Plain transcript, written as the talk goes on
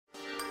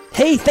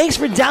Hey, thanks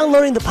for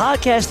downloading the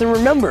podcast. And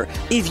remember,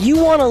 if you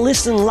want to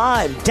listen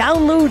live,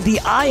 download the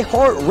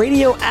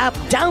iHeartRadio app,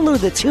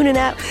 download the TuneIn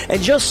app,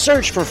 and just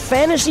search for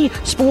Fantasy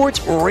Sports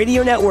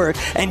Radio Network,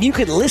 and you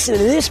can listen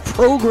to this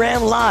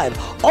program live.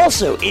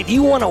 Also, if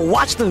you want to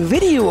watch the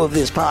video of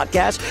this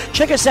podcast,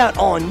 check us out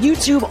on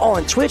YouTube,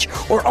 on Twitch,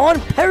 or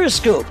on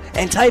Periscope,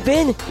 and type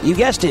in, you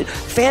guessed it,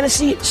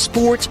 Fantasy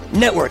Sports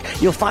Network.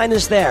 You'll find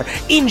us there.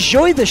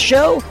 Enjoy the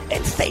show,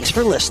 and thanks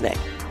for listening.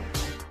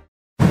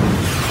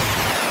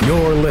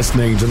 You're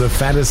listening to the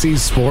Fantasy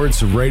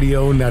Sports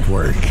Radio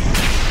Network.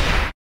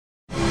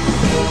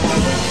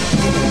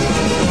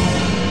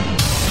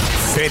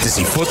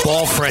 Fantasy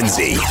Football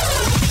Frenzy.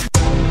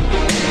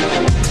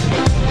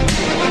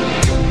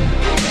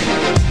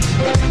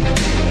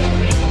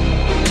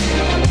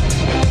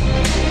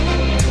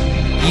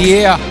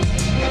 Yeah.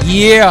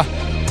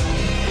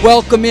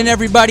 Welcome in,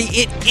 everybody.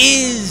 It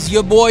is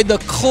your boy, the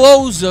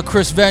closer,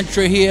 Chris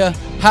Ventura here.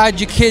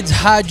 Hide your kids,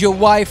 hide your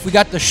wife. We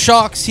got the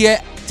Sharks here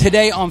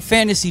today on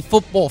Fantasy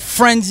Football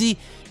Frenzy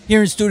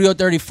here in Studio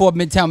 34,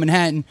 Midtown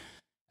Manhattan,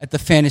 at the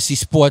Fantasy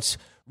Sports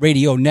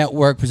Radio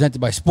Network, presented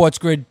by Sports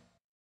Grid.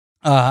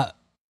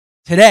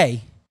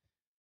 Today,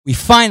 we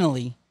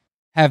finally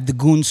have the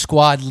Goon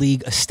Squad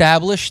League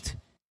established.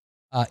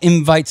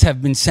 Invites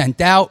have been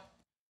sent out.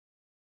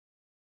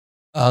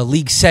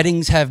 League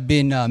settings have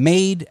been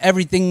made.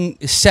 Everything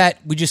is set.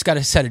 We just got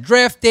to set a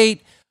draft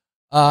date,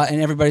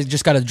 and everybody's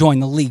just got to join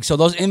the league. So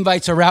those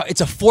invites are out. It's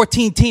a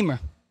 14-teamer.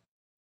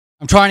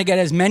 I'm trying to get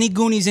as many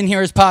Goonies in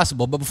here as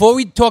possible. But before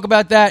we talk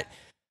about that,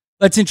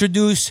 let's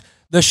introduce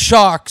the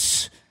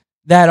Sharks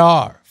that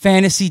are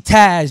Fantasy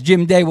Taz.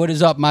 Jim Day, what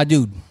is up, my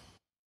dude?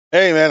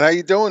 Hey, man, how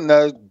you doing?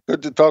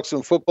 Good to talk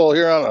some football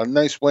here on a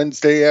nice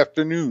Wednesday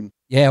afternoon.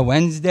 Yeah,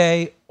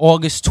 Wednesday,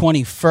 August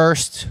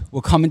 21st.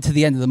 We're coming to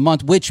the end of the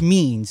month, which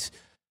means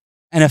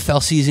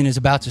NFL season is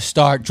about to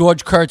start.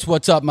 George Kurtz,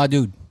 what's up, my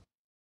dude?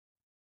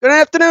 Good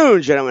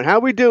afternoon, gentlemen. How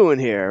we doing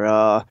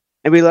here?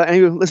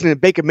 Anybody listening to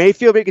Baker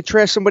Mayfield? We could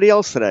trash somebody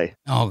else today.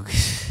 Oh,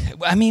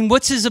 I mean,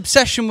 what's his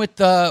obsession with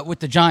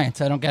the Giants?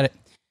 I don't get it.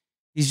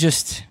 He's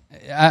just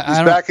he's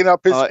backing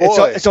up his boy.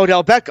 It's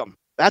Odell Beckham.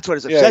 That's what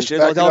his obsession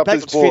is. Odell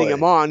Beckham's feeding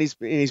him on. He's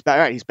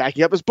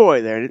backing up his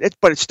boy there.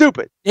 But it's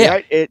stupid. Yeah.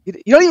 Right?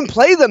 You don't even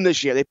play them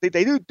this year.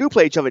 They do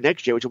play each other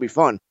next year, which will be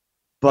fun.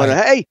 But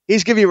hey,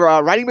 he's giving you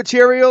writing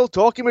material,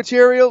 talking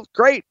material.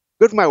 Great.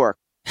 Good for my work.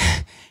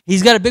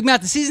 He's got a big mouth.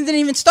 The season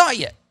didn't even start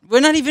yet.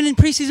 We're not even in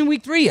preseason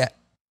week 3 yet.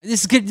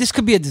 This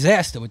could be a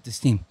disaster with this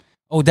team.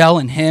 Odell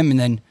and him, and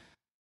then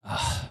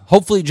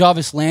hopefully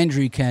Jarvis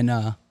Landry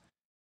can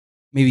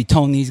maybe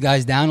tone these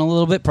guys down a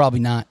little bit. Probably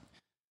not.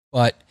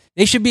 But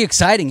they should be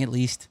exciting, at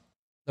least,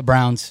 the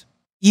Browns.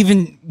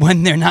 Even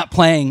when they're not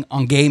playing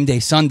on game day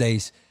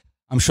Sundays,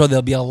 I'm sure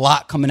there'll be a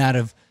lot coming out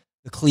of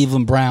the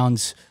Cleveland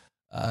Browns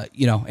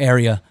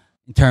area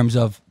in terms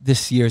of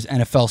this year's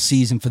NFL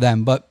season for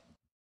them. But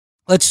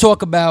let's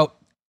talk about,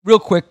 real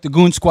quick, the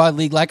Goon Squad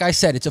League. Like I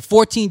said, it's a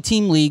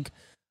 14-team league.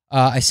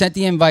 I sent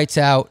the invites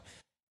out,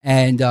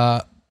 and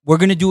we're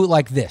going to do it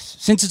like this.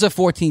 Since it's a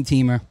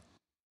 14-teamer,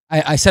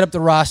 I set up the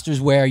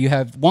rosters where you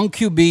have 1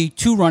 QB,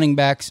 2 running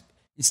backs.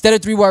 Instead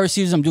of 3 wide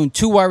receivers, I'm doing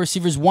 2 wide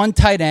receivers, 1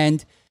 tight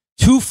end,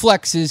 2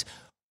 flexes,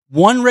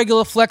 1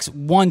 regular flex,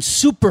 1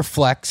 super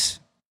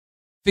flex.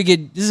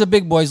 Figured this is a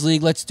big boys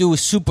league. Let's do a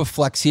super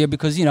flex here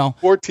because,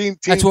 14 teams,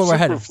 that's where we're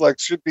headed. Super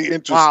flex should be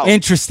interesting. Wow.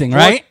 Interesting,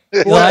 right?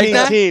 14 like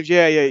that? teams.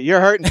 Yeah.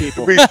 You're hurting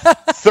people.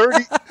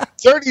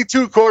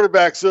 32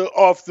 quarterbacks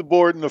off the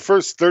board in the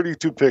first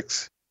 32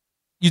 picks.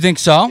 You think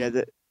so?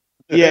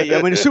 Yeah.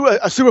 I mean,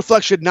 a super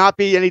flex should not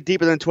be any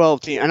deeper than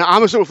 12 teams. And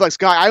I'm a super flex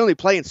guy. I only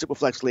play in super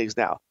flex leagues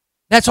now.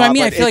 That's what I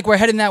mean. I feel like we're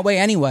heading that way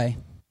anyway.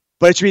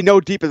 But it should be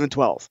no deeper than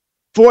 12.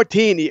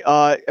 14 teams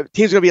are going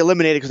to be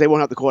eliminated because they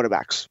won't have the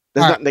quarterbacks.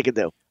 There's nothing they can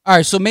do. All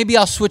right, so maybe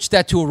I'll switch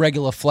that to a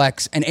regular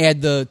flex and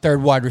add the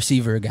 3rd wide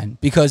receiver again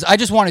because I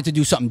just wanted to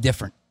do something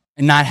different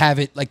and not have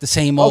it like the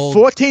same old.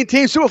 14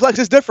 teams super flex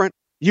is different.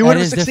 You would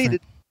have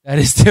succeeded. Different. That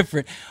is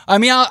different. I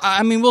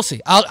mean, we'll see.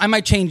 I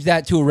might change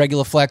that to a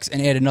regular flex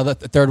and add another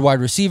 3rd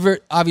wide receiver.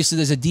 Obviously,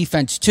 there's a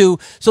defense too,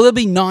 so there'll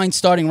be 9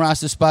 starting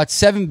roster spots,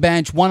 7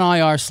 bench, 1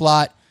 IR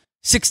slot,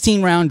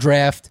 16-round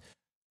draft.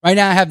 Right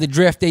now, I have the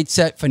draft date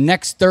set for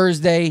next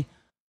Thursday,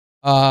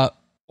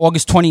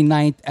 August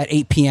 29th at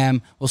 8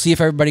 p.m. We'll see if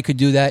everybody could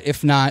do that.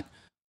 If not,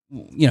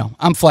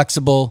 I'm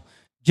flexible.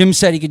 Jim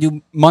said he could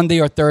do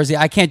Monday or Thursday.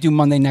 I can't do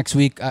Monday next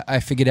week. I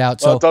figured out.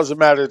 So it doesn't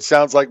matter. It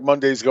sounds like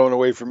Monday's going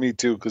away for me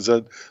too because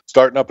I'm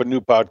starting up a new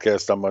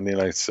podcast on Monday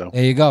night. So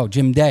there you go,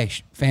 Jim Day,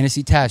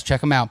 Fantasy Taz.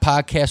 Check him out.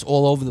 Podcasts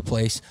all over the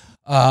place.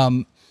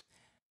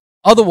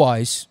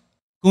 Otherwise,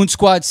 Goon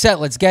Squad set.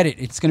 Let's get it.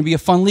 It's going to be a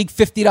fun league.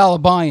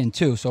 $50 buy-in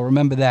too. So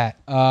remember that.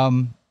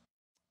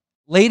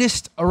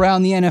 Latest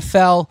around the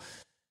NFL.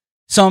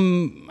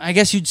 Some, I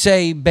guess you'd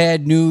say,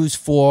 bad news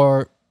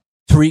for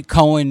Tariq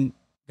Cohen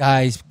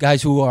guys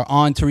who are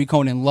on Tariq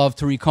Cohen and love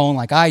Tariq Cohen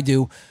like I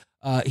do.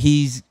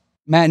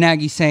 Matt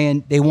Nagy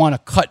saying they want to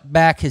cut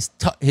back his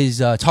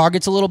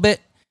targets a little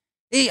bit.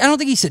 I don't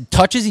think he said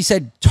touches. He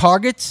said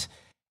targets.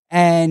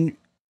 And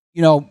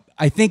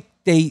I think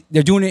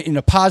they're doing it in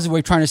a positive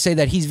way, trying to say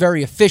that he's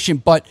very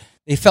efficient, but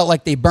they felt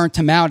like they burnt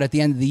him out at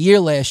the end of the year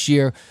last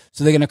year,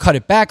 so they're going to cut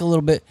it back a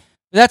little bit.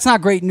 But that's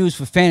not great news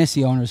for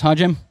fantasy owners, huh,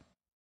 Jim?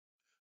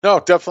 No,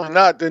 definitely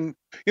not. And,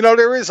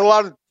 there is a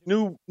lot of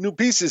new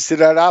pieces to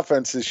that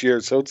offense this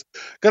year, so it's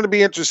going to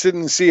be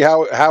interesting to see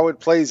how it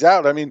plays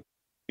out. I mean,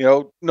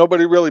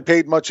 nobody really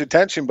paid much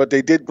attention, but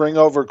they did bring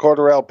over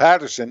Cordarrelle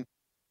Patterson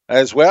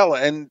as well.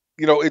 And,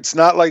 it's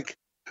not like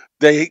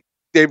they've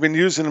been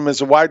using him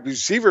as a wide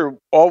receiver.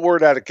 All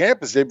word out of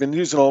campus, they've been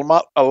using him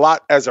a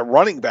lot as a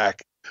running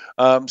back.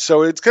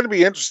 So it's going to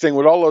be interesting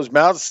with all those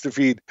mouths to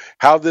feed,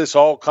 how this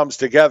all comes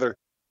together.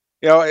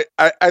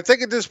 I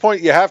think at this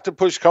point you have to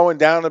push Cohen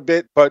down a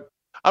bit, but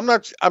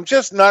I'm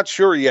just not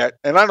sure yet.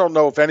 And I don't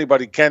know if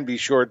anybody can be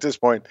sure at this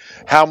point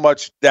how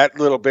much that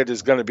little bit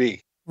is going to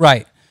be.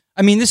 Right.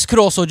 I mean, this could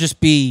also just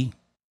be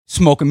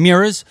smoke and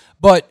mirrors,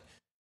 but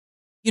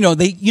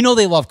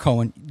they love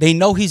Cohen. They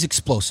know he's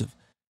explosive.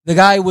 The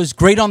guy was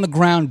great on the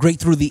ground, great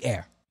through the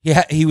air.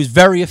 He was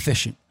very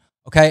efficient.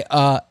 Okay.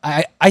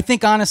 I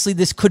think honestly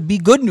this could be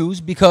good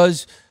news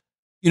because,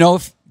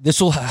 if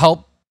this will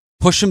help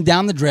push him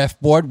down the draft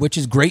board, which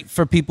is great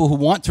for people who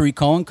want Tariq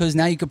Cohen, because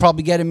now you could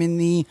probably get him in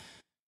the,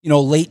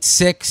 late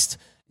 6th,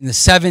 in the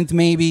 7th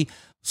maybe.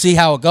 See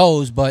how it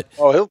goes, but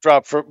he'll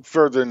drop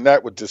further than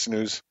that with this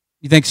news.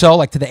 You think so?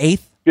 Like to the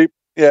 8th?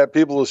 Yeah,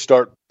 people will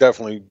start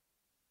definitely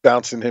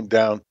bouncing him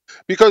down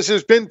because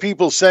there's been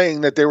people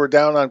saying that they were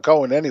down on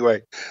Cohen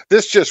anyway.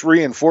 This just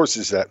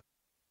reinforces that.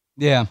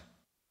 Yeah,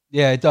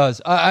 it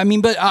does.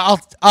 But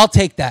I'll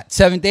take that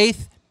 7th,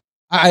 8th.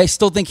 I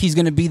still think he's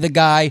going to be the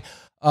guy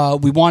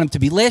we want him to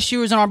be. Last year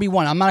was an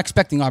RB1. I'm not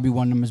expecting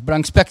RB1 numbers, but I'm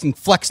expecting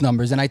flex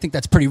numbers, and I think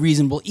that's pretty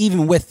reasonable,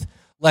 even with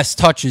less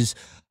touches.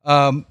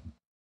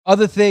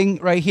 Other thing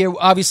right here,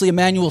 obviously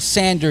Emmanuel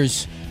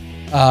Sanders,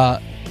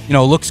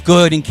 looks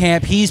good in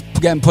camp. He's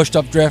getting pushed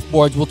up draft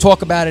boards. We'll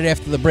talk about it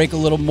after the break a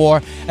little more.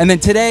 And then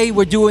today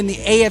we're doing the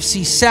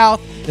AFC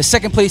South. The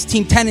second place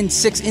team,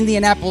 10-6,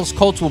 Indianapolis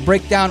Colts, will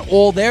break down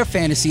all their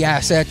fantasy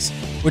assets,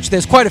 which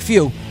there's quite a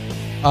few.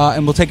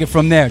 And we'll take it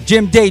from there.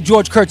 Jim Day,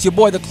 George Kurtz, your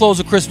boy, the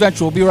closer, Chris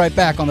Ventura. We'll be right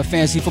back on the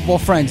Fantasy Football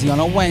Frenzy on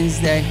a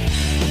Wednesday.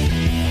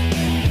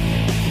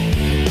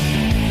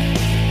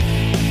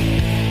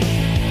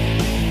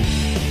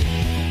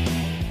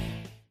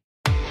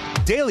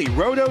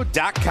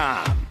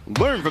 DailyRoto.com.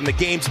 Learn from the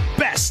game's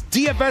best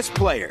DFS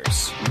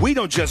players. We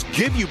don't just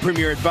give you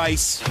premier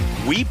advice,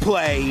 we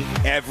play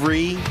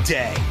every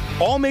day.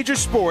 All major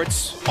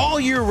sports,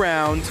 all year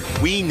round,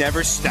 we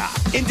never stop.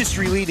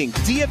 Industry-leading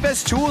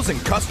DFS tools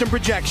and custom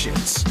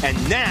projections. And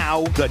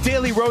now, the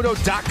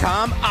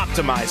DailyRoto.com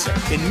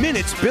Optimizer. In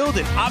minutes, build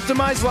and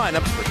optimize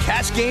lineups for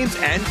cash games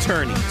and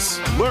tourneys.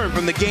 Learn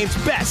from the game's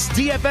best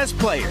DFS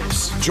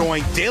players.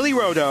 Join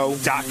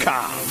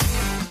DailyRoto.com.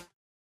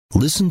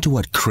 Listen to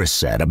what Chris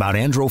said about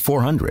Andro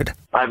 400.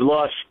 I've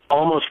lost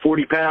almost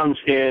 40 pounds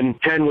in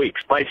 10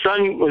 weeks. My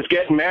son was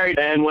getting married,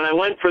 and when I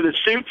went for the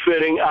suit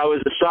fitting, I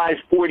was a size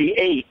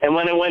 48. And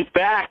when I went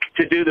back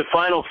to do the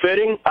final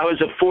fitting, I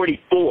was a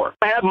 44.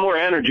 I have more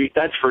energy,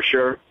 that's for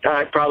sure.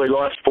 I probably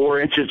lost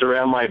 4 inches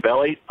around my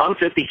belly. I'm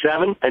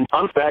 57, and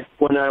I'm back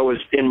when I was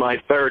in my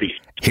 30s.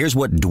 Here's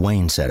what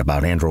Dwayne said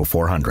about Andro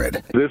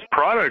 400. This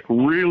product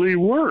really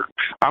works.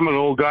 I'm an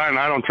old guy, and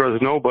I don't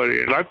trust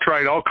nobody. And I've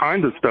tried all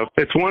kinds of stuff.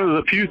 It's one of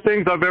the few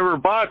things I've ever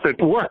bought that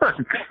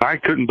works. I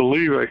couldn't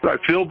believe it. I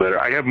feel better.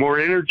 I have more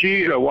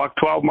energy. I walk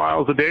 12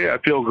 miles a day. I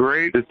feel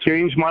great. It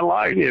changed my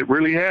life. It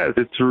really has.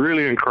 It's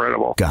really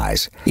incredible.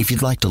 Guys, if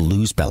you'd like to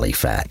lose belly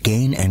fat,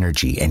 gain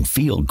energy, and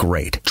feel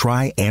great,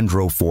 try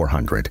Andro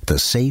 400, the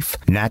safe,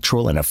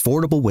 natural, and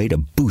affordable way to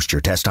boost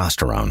your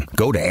testosterone.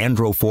 Go to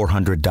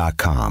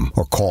andro400.com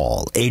or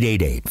call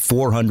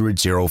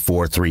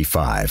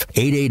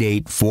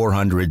 888-400-0435.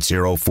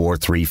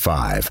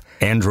 888-400-0435.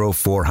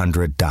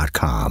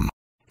 andro400.com.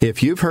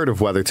 If you've heard of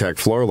WeatherTech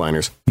floor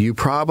liners, you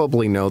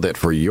probably know that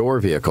for your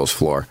vehicle's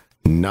floor,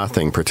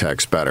 nothing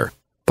protects better.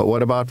 But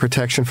what about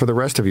protection for the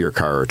rest of your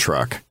car or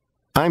truck?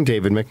 I'm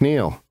David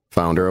McNeil,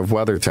 founder of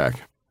WeatherTech.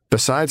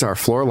 Besides our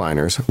floor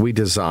liners, we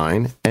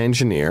design,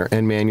 engineer,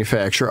 and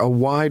manufacture a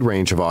wide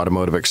range of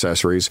automotive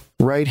accessories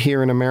right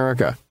here in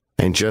America.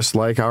 And just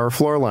like our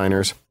floor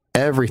liners,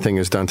 everything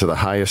is done to the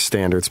highest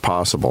standards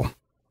possible.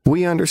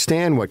 We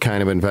understand what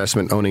kind of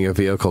investment owning a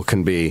vehicle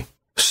can be,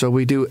 so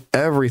we do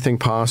everything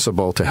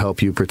possible to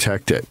help you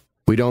protect it.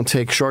 We don't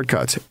take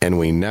shortcuts, and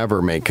we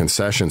never make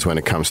concessions when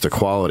it comes to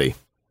quality.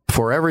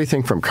 For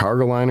everything from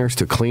cargo liners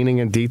to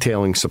cleaning and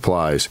detailing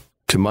supplies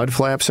to mud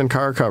flaps and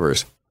car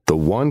covers, the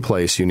one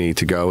place you need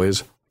to go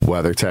is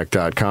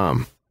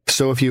WeatherTech.com.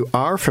 So if you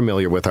are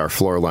familiar with our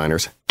floor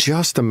liners,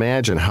 just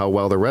imagine how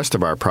well the rest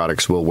of our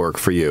products will work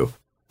for you.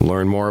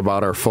 Learn more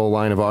about our full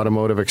line of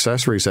automotive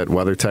accessories at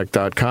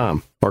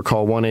WeatherTech.com or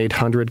call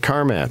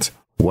 1-800-CarMats.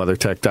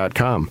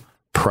 WeatherTech.com.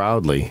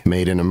 Proudly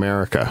made in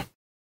America.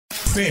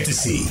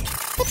 Fantasy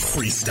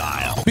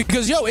Freestyle.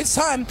 Because, it's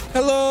time.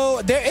 Hello.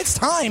 It's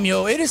time,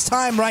 It is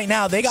time right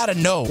now. They got to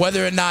know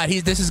whether or not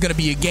this is going to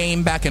be a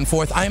game back and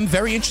forth. I am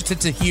very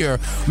interested to hear.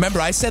 Remember,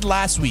 I said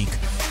last week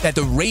that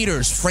the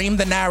Raiders framed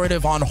the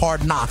narrative on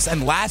Hard Knocks.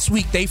 And last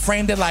week, they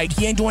framed it like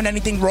he ain't doing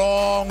anything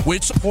wrong.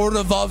 We're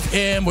supportive of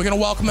him. We're going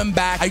to welcome him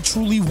back. I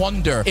truly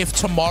wonder if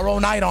tomorrow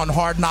night on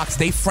Hard Knocks,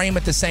 they frame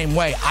it the same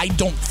way. I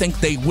don't think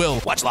they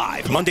will. Watch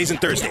live Mondays and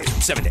Thursdays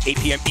from 7 to 8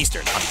 p.m.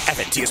 Eastern on the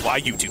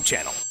FNTSY YouTube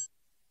channel.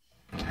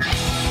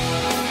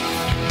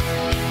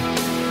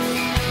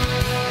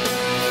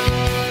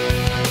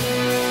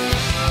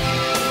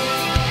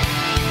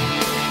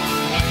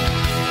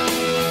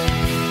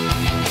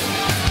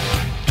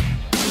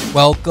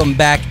 Welcome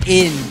back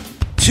in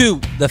to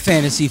the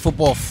Fantasy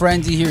Football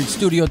Frenzy here in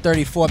Studio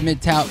 34,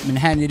 Midtown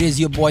Manhattan. It is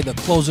your boy, the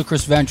closer,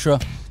 Chris Ventura,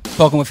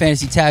 talking with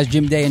Fantasy Taz,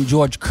 Jim Day, and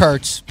George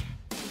Kurtz,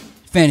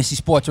 Fantasy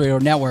Sports Radio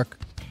Network.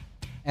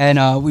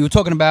 And we were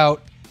talking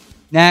about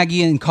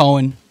Nagy and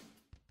Cohen,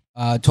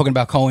 talking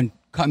about Cohen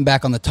cutting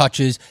back on the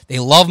touches. They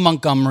love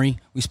Montgomery.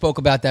 We spoke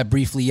about that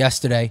briefly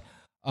yesterday,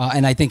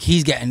 and I think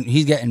he's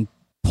getting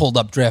pulled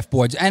up draft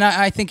boards, and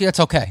I think that's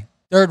okay.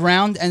 Third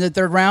round, I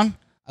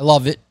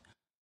love it.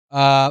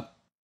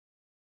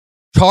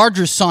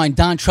 Chargers signed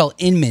Dontrell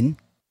Inman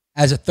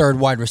as a third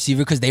wide receiver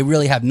because they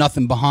really have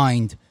nothing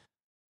behind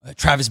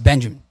Travis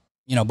Benjamin,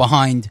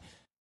 behind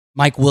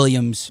Mike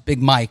Williams,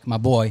 Big Mike, my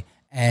boy,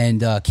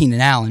 and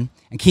Keenan Allen.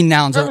 And Keenan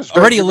Allen's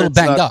already a little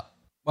banged up.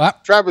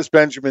 What? Travis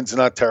Benjamin's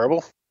not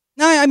terrible.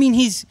 No, I mean,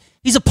 he's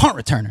a punt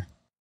returner.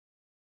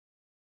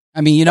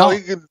 I mean,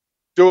 he can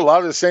do a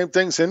lot of the same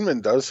things Inman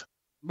does.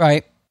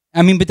 Right.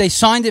 I mean, but they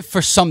signed it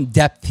for some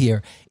depth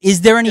here.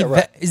 Is there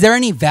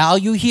any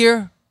value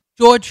here,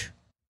 George,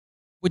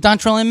 with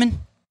Dontrell Inman?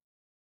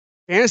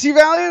 Fantasy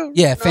value?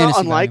 Yeah, fantasy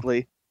unlikely.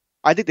 Value.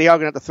 I think they are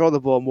going to have to throw the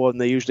ball more than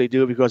they usually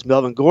do because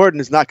Melvin Gordon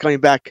is not coming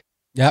back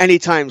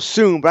anytime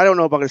soon. But I don't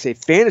know if I'm going to say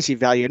fantasy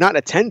value. Not in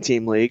a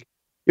 10-team league.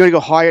 You want to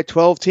go higher,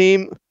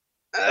 12-team?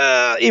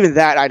 Even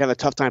that, I'd have a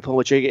tough time pulling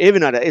the trigger.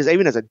 Even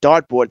as a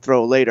dartboard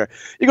throw later.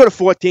 You go to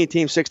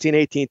 14-team, 16,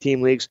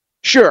 18-team leagues.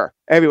 Sure,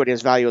 everybody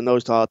has value in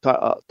those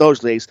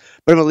leagues.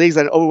 But in the leagues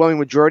that an overwhelming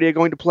majority are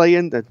going to play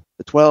in, the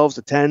 12s,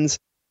 the 10s,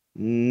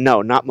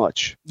 no, not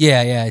much.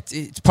 Yeah.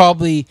 It's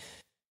probably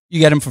you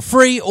get him for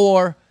free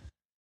or,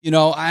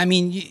 I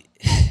mean,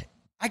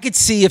 I could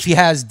see if he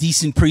has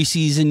decent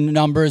preseason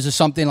numbers or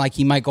something, like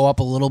he might go up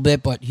a little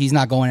bit, but he's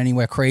not going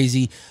anywhere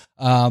crazy.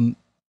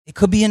 It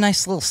could be a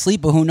nice little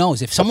sleeper. Who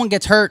knows? If someone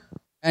gets hurt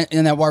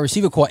in that wide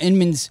receiver core,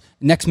 Inman's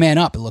next man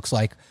up, it looks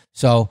like.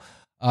 So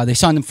they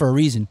signed him for a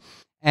reason.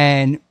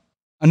 And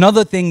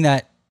another thing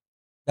that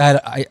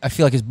I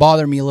feel like is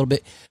bothering me a little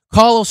bit,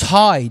 Carlos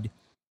Hyde,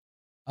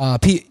 a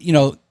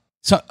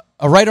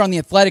writer on The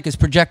Athletic is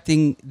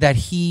projecting that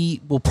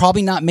he will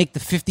probably not make the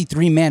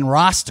 53-man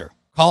roster.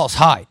 Carlos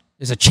Hyde.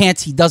 There's a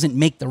chance he doesn't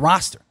make the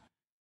roster.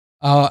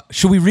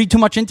 Should we read too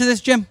much into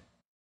this, Jim?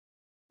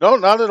 No,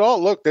 not at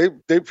all. Look,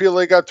 they feel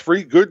they got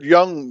three good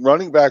young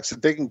running backs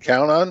that they can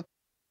count on.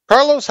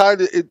 Carlos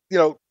Hyde,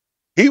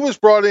 he was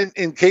brought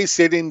in case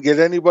they didn't get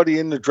anybody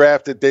in the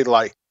draft that they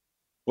liked.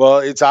 Well,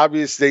 it's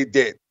obvious they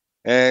did.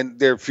 And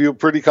they feel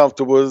pretty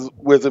comfortable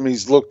with him.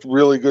 He's looked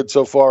really good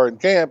so far in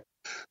camp.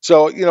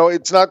 So,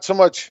 it's not so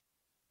much,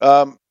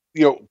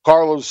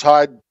 Carlos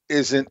Hyde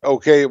isn't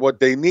okay at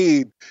what they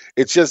need.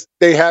 It's just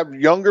they have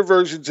younger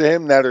versions of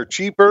him that are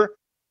cheaper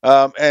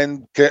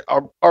and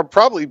are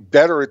probably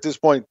better at this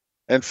point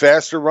and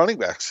faster running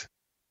backs.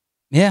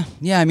 Yeah.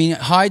 I mean,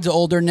 Hyde's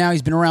older now.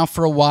 He's been around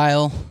for a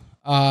while.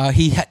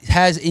 He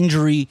has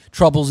injury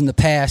troubles in the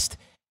past.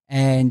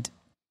 And,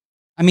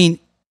 I mean,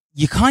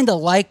 you kind of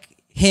like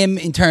him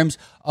in terms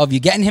of you're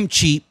getting him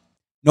cheap.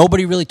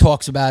 Nobody really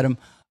talks about him.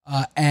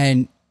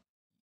 And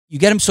you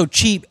get him so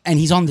cheap, and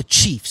he's on the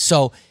Chiefs.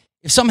 So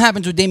if something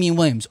happens with Damian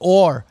Williams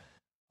or,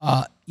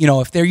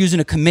 if they're using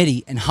a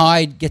committee and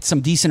Hyde gets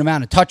some decent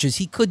amount of touches,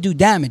 he could do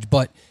damage.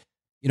 But,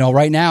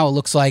 right now it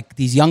looks like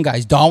these young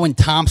guys, Darwin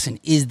Thompson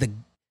is the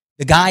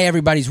guy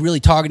everybody's really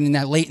targeting in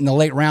the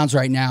late rounds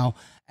right now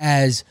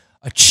as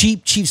a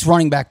cheap Chiefs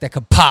running back that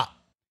could pop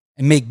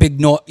and make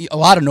a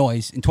lot of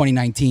noise in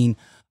 2019.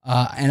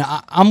 And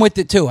I'm with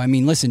it too. I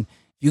mean, listen,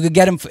 you could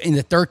get him in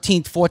the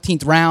 13th,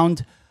 14th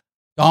round,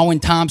 Darwin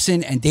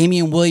Thompson and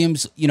Damian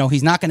Williams.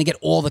 He's not going to get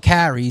all the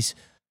carries.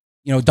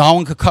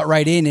 Darwin could cut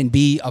right in and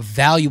be a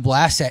valuable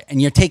asset,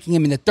 and you're taking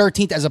him in the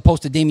 13th as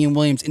opposed to Damian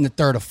Williams in the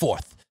 3rd or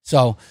 4th.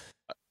 So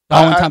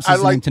Darwin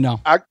Thompson's name to know.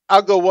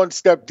 I'll go one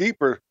step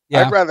deeper.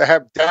 Yeah. I'd rather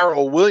have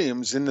Darrell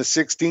Williams in the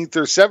 16th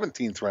or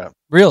 17th round.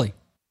 Really?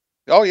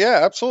 Oh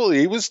yeah, absolutely.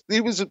 He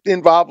was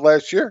involved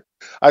last year.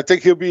 I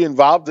think he'll be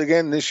involved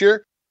again this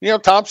year.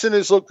 Thompson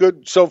has looked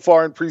good so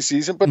far in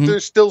preseason, but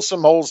there's still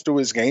some holes to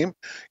his game.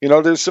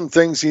 There's some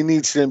things he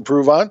needs to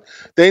improve on.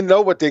 They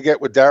know what they get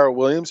with Darrell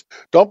Williams.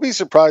 Don't be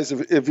surprised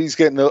if he's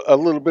getting a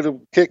little bit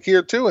of kick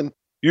here too, and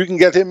you can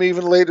get him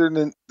even later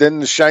than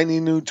the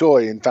shiny new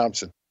toy in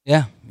Thompson.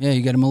 Yeah,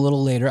 you get him a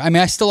little later. I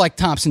mean, I still like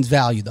Thompson's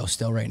value though,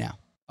 still right now,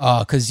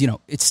 because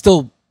it's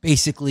still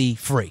basically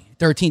free.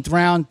 13th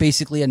round,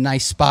 basically a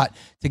nice spot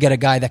to get a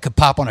guy that could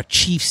pop on a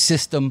Chiefs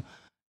system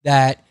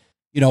that,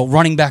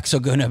 running backs are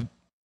going to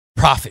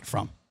profit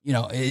from.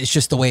 It's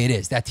just the way it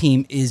is. That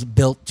team is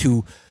built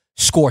to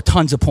score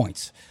tons of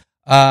points.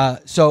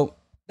 So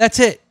that's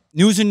it.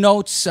 News and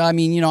notes. I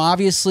mean,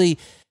 obviously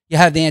you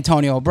have the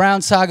Antonio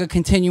Brown saga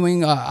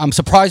continuing. I'm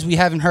surprised we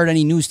haven't heard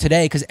any news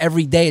today because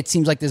every day it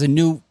seems like there's a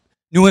new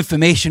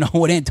information on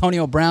what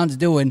Antonio Brown's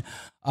doing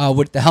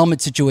with the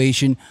helmet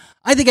situation.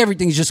 I think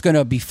everything's just going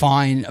to be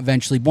fine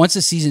eventually. Once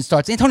the season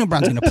starts, Antonio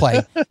Brown's going to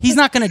play. He's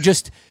not going to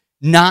just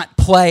not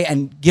play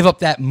and give up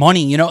that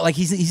money.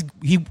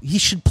 He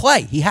should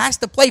play. He has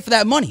to play for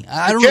that money.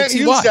 I don't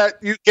see why.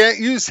 You can't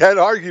use that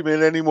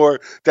argument anymore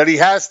that he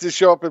has to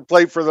show up and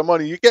play for the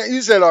money. You can't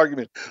use that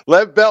argument.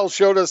 Lev Bell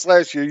showed us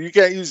last year. You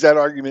can't use that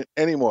argument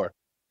anymore.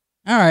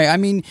 All right. I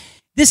mean,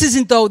 this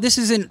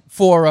isn't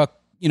for a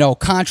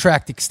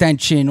contract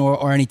extension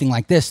or anything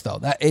like this though.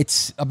 That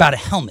it's about a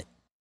helmet.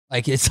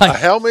 It's like a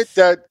helmet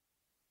that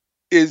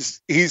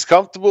he's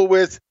comfortable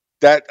with,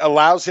 that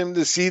allows him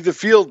to see the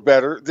field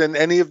better than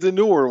any of the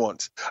newer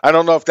ones. I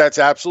don't know if that's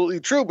absolutely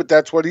true, but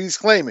that's what he's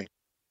claiming.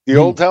 The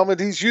old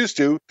helmet he's used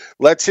to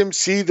lets him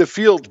see the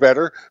field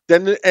better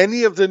than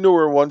any of the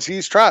newer ones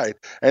he's tried.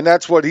 And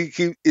that's what he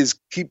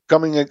keep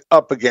coming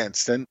up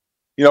against. And,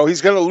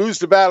 he's going to lose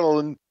the battle,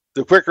 and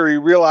the quicker he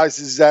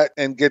realizes that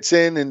and gets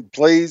in and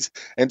plays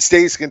and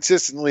stays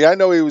consistently. I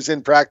know he was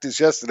in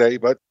practice yesterday,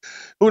 but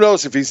who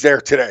knows if he's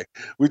there today?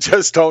 We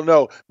just don't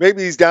know.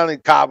 Maybe he's down in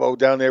Cabo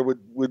down there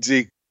with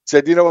Zeke.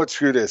 Said, you know what,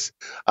 screw this.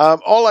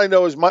 All I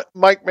know is Mike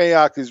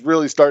Mayock is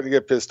really starting to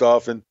get pissed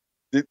off, and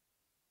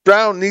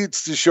Brown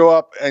needs to show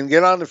up and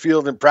get on the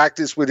field and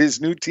practice with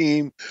his new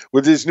team,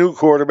 with his new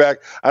quarterback.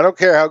 I don't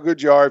care how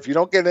good you are. If you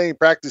don't get any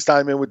practice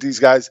time in with these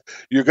guys,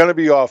 you're going to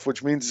be off,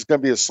 which means it's going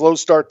to be a slow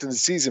start to the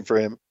season for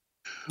him.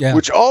 Yeah.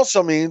 Which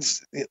also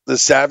means the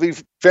savvy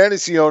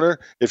fantasy owner,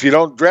 if you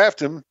don't draft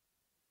him,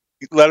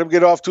 let him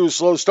get off to a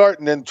slow start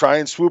and then try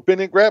and swoop in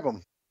and grab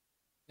him.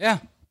 Yeah.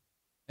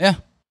 Yeah.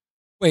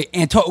 Wait,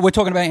 we're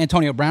talking about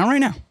Antonio Brown right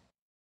now?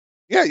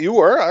 Yeah, you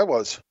were. I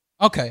was.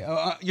 Okay.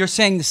 You're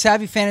saying the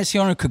savvy fantasy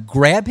owner could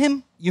grab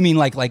him? You mean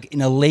like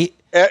in a late...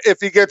 If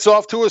he gets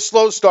off to a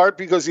slow start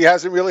because he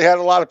hasn't really had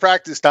a lot of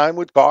practice time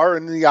with Carr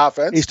and the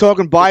offense. He's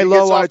talking buy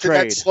low on a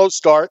trade. That slow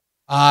start.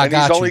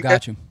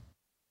 Got you.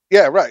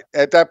 Yeah, right.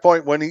 At that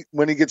point, when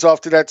he gets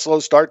off to that slow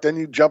start, then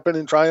you jump in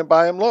and try and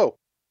buy him low.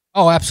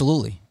 Oh,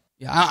 absolutely.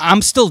 Yeah, I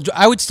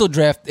would still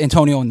draft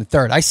Antonio in the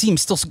third. I see him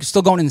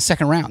still going in the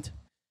second round.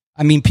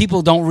 I mean,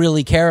 people don't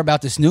really care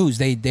about this news.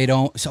 They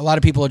don't. So a lot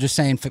of people are just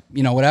saying,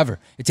 whatever.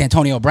 It's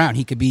Antonio Brown.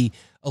 He could be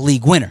a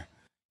league winner,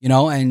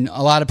 and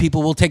a lot of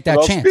people will take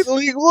that chance. Be the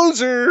league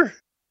loser.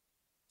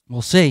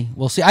 We'll see.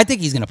 I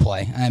think he's going to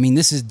play. I mean,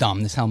 this is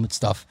dumb, this helmet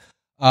stuff.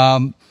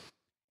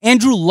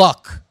 Andrew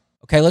Luck.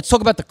 Okay, let's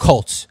talk about the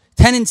Colts.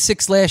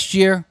 10-6 last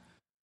year.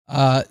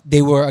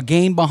 They were a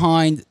game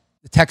behind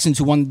the Texans,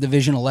 who won the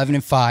division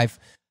 11-5.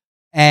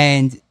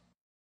 And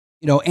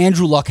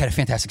Andrew Luck had a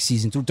fantastic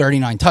season, threw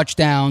 39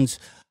 touchdowns.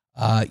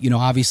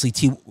 Obviously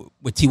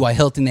with T.Y.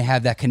 Hilton, they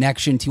have that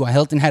connection. T.Y.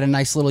 Hilton had a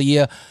nice little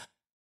year.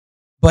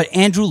 But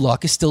Andrew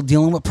Luck is still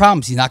dealing with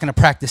problems. He's not going to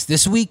practice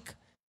this week.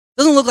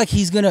 Doesn't look like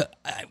he's going to...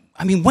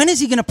 I mean, when is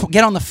he going to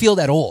get on the field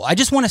at all? I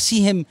just want to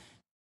see him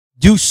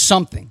do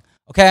something.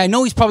 Okay, I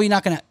know he's probably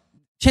not going to...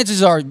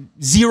 Chances are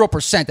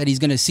 0% that he's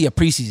going to see a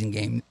preseason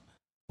game.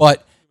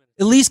 But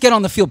at least get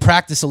on the field,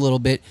 practice a little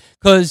bit.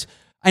 Because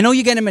I know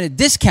you get him at a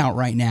discount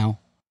right now.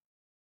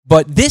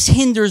 But this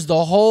hinders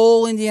the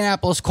whole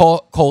Indianapolis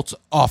Colts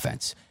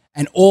offense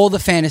and all the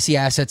fantasy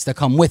assets that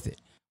come with it,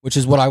 which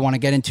is what I want to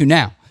get into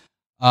now.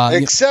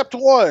 Except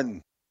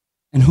one.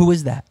 And who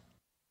is that?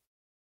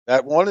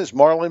 That one is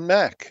Marlon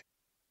Mack.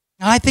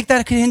 I think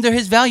that could hinder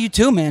his value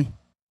too, man.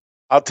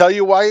 I'll tell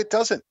you why it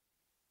doesn't.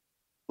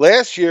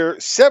 Last year,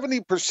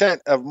 70%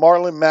 of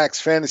Marlon Mack's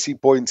fantasy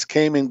points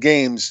came in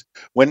games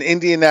when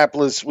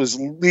Indianapolis was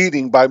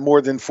leading by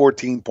more than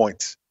 14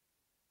 points.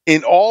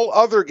 In all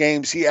other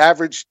games, he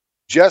averaged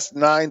just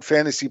 9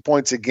 fantasy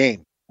points a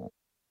game.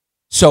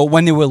 So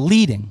when they were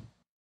leading,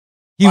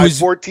 he was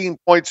 14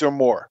 points or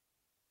more.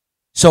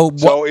 So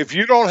if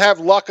you don't have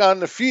Luck on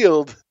the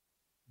field,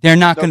 they're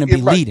not going to be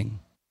leading.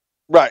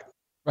 Right.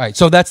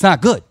 So that's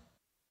not good.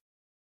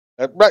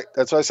 Right.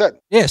 That's what I said.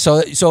 Yeah. So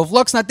if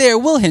Luck's not there,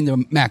 it will hinder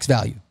Mack's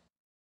value.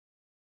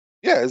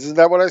 Yeah. Isn't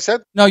that what I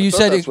said? No, you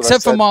said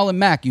except for Marlon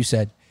Mack. You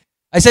said.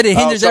 I said it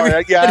hinders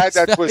everything. Yeah,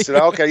 that's twisted.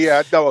 Okay,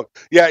 yeah, no,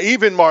 yeah,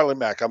 even Marlon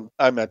Mack.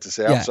 I meant to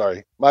say. I'm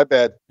sorry, my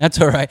bad.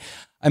 That's all right.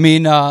 I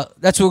mean,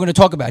 that's what we're going to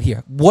talk about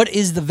here. What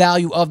is the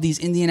value of these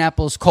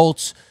Indianapolis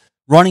Colts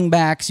running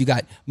backs? You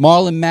got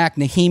Marlon Mack,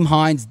 Naheem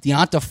Hines,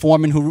 Deonta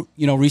Foreman, who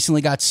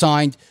recently got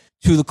signed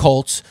to the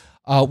Colts.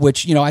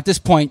 Which at this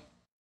point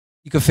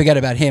you can forget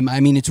about him.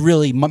 I mean, it's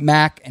really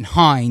Mack and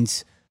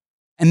Hines,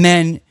 and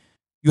then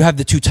you have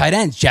the 2 tight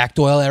ends, Jack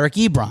Doyle, Eric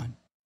Ebron.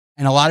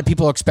 And a lot of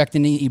people are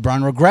expecting the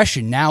Ebron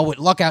regression. Now with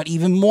Luck out,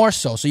 even more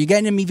so. So you're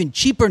getting him even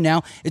cheaper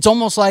now. It's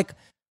almost like,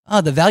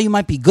 the value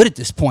might be good at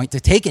this point to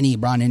take an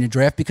Ebron in a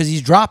draft because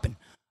he's dropping.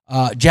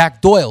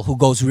 Jack Doyle, who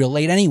goes real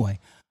late anyway.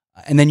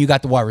 And then you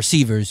got the wide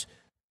receivers,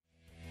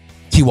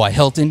 T.Y.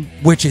 Hilton,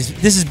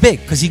 this is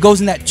big because he goes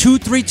in that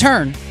 2-3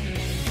 turn.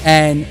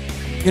 And,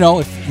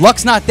 if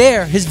luck's not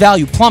there, his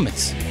value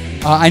plummets.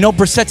 I know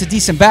Brissett's a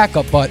decent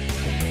backup, but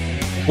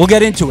we'll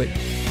get into it.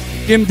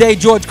 Jim Day,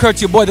 George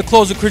Kurtz, your boy, the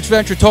closer, Chris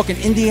Venture, talking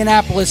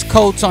Indianapolis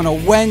Colts on a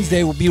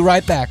Wednesday. We'll be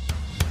right back.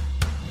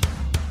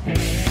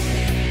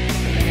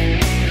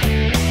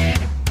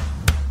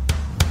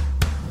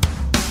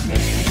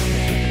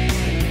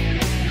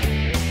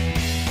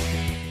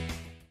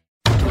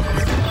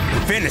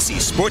 Fantasy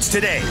Sports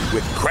Today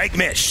with Craig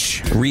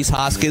Mish. Reese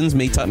Hoskins,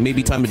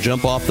 maybe time to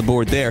jump off the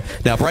board there.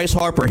 Now, Bryce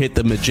Harper hit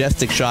the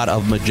majestic shot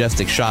of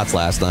majestic shots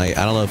last night.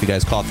 I don't know if you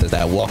guys caught this,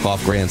 that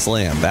walk-off grand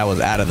slam. That was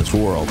out of this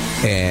world.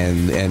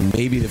 And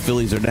maybe the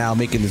Phillies are now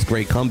making this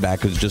great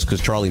comeback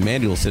because Charlie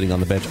Manuel's sitting on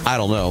the bench. I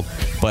don't know.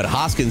 But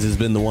Hoskins has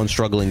been the one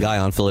struggling guy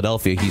on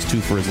Philadelphia. He's 2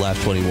 for his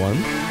last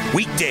 21.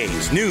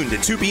 Weekdays, noon to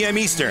 2 p.m.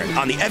 Eastern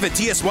on the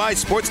FNTSY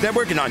Sports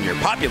Network and on your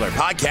popular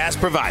podcast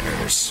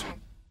providers.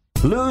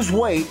 Lose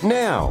weight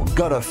now.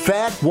 Go to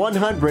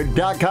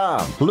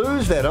fat100.com.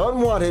 Lose that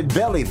unwanted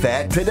belly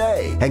fat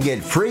today and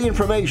get free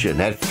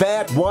information at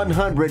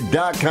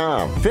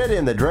fat100.com. Fit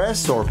in the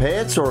dress or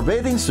pants or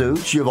bathing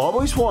suits you've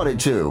always wanted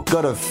to.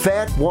 Go to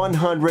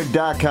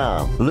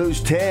fat100.com.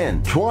 Lose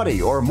 10,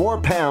 20, or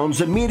more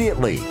pounds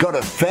immediately. Go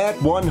to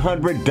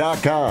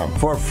fat100.com.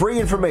 For free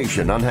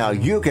information on how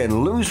you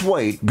can lose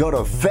weight, go to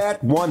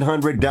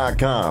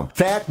fat100.com.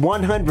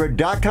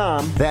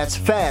 Fat100.com. That's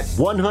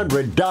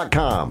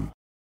fat100.com.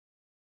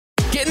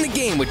 Get in the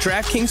game with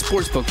DraftKings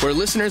Sportsbook, where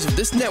listeners of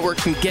this network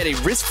can get a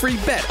risk-free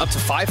bet up to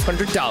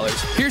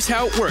 $500. Here's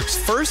how it works.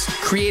 First,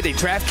 create a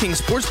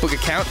DraftKings Sportsbook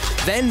account,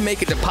 then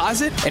make a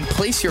deposit and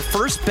place your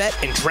first bet,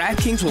 and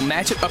DraftKings will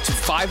match it up to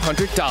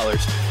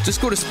 $500.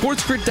 Just go to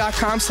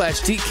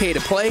sportsgrid.com/DK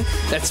to play.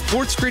 That's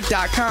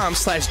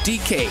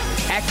sportsgrid.com/DK.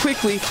 Act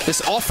quickly.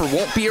 This offer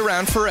won't be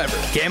around forever.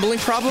 Gambling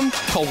problem?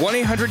 Call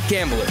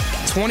 1-800-GAMBLER.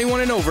 21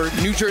 and over,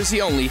 New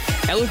Jersey only.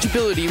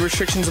 Eligibility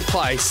restrictions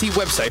apply. See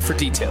website for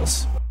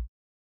details.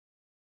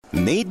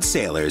 Maid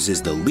Sailors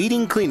is the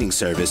leading cleaning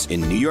service in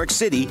New York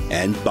City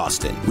and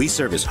Boston. We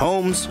service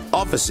homes,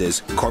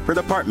 offices, corporate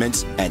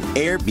apartments, and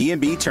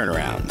Airbnb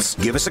turnarounds.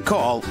 Give us a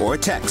call or a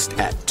text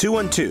at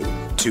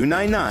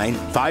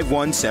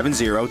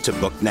 212-299-5170 to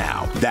book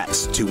now.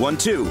 That's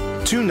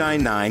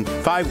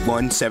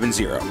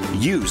 212-299-5170.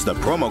 Use the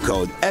promo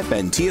code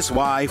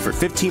FNTSY for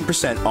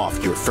 15%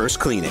 off your first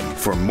cleaning.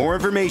 For more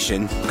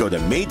information, go to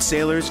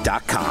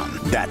maidsailors.com.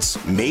 That's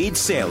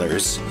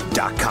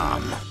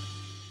maidsailors.com.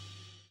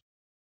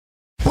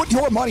 Put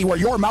your money where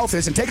your mouth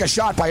is and take a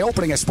shot by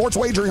opening a sports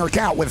wagering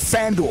account with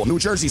FanDuel, New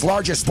Jersey's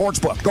largest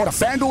sportsbook. Go to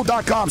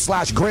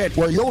FanDuel.com/grid,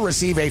 where you'll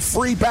receive a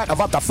free bet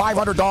of up to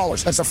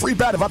 $500. That's a free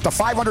bet of up to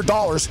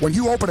 $500 when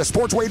you open a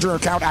sports wagering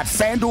account at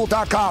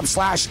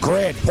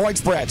FanDuel.com/grid. Point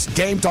spreads,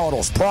 game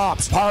totals,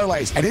 props,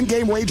 parlays, and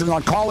in-game wagering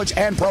on college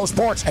and pro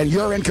sports, and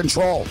you're in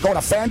control. Go to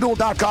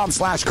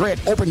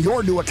FanDuel.com/grid. Open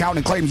your new account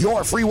and claim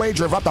your free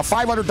wager of up to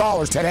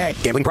 $500 today.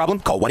 Gambling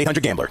problem? Call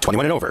 1-800-GAMBLER.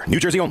 21 and over. New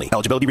Jersey only.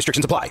 Eligibility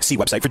restrictions apply. See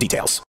website for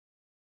details.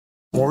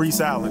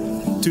 Maurice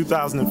Allen,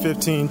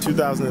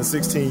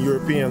 2015-2016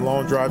 European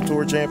Long Drive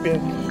Tour Champion,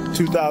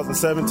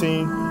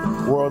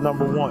 2017 World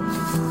Number 1.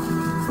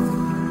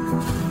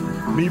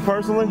 Me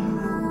personally,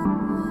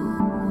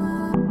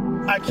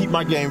 I keep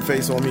my game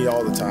face on me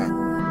all the time.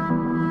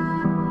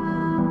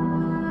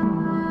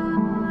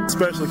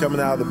 Especially coming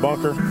out of the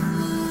bunker,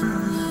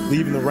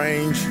 leaving the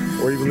range,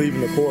 or even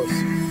leaving the course.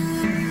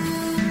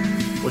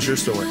 What's your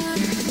story?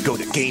 Go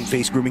to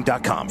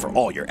GameFaceGrooming.com for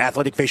all your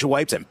athletic facial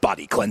wipes and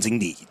body cleansing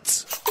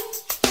needs.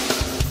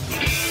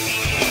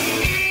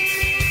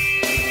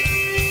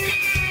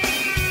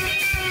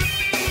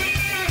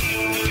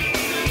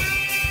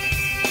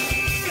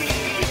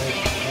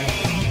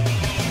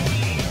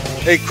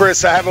 Hey,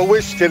 Chris, I have a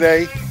wish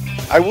today.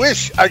 I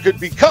wish I could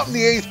become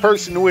the 8th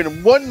person to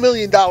win $1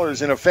 million in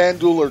a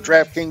FanDuel or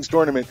DraftKings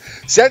tournament,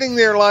 setting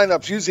their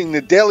lineups using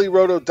the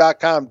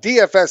DailyRoto.com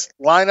DFS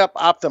lineup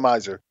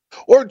optimizer.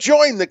 Or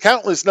join the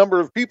countless number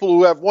of people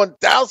who have won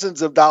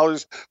thousands of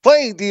dollars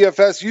playing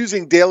DFS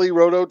using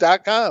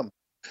DailyRoto.com.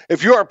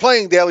 If you are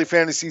playing daily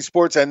fantasy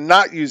sports and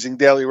not using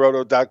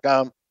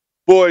DailyRoto.com,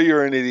 boy,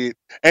 you're an idiot,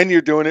 and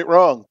you're doing it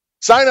wrong.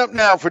 Sign up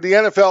now for the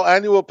NFL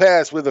Annual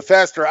Pass with a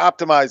faster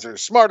optimizer,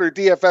 smarter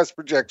DFS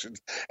projections,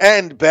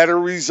 and better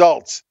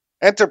results.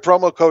 Enter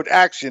promo code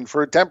ACTION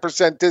for a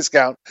 10%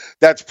 discount.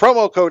 That's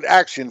promo code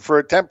ACTION for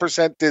a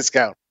 10%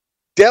 discount.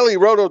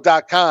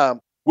 DailyRoto.com,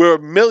 where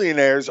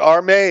millionaires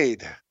are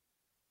made.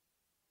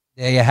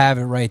 There you have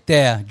it right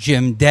there.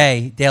 Jim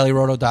Day,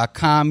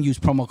 DailyRoto.com. Use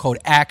promo code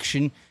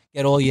ACTION.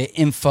 Get all your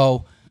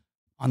info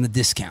on the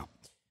discount.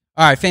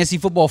 All right, Fantasy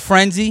Football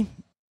Frenzy.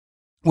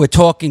 We're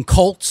talking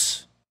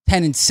Colts,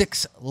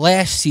 10-6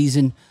 last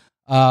season.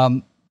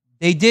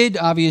 They did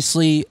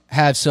obviously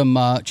have some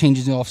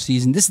changes in the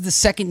offseason. This is the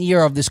second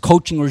year of this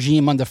coaching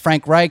regime under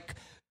Frank Reich.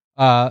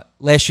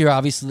 Last year,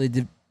 obviously,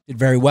 they did did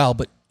very well,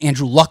 but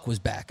Andrew Luck was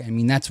back. I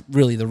mean, that's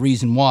really the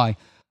reason why.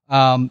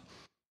 And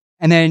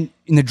then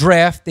in the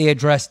draft, they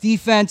addressed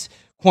defense.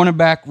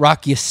 Cornerback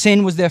Rocky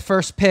Sin was their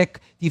first pick.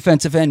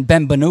 Defensive end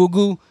Ben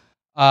Banogu.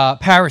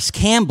 Paris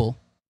Campbell,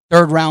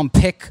 third-round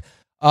pick.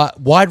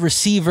 Wide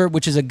receiver,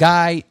 which is a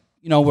guy,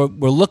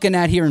 we're looking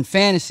at here in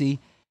fantasy.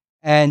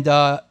 And,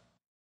 a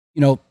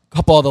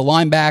couple of the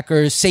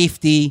linebackers,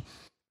 safety.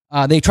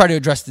 They try to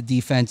address the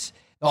defense.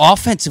 The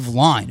offensive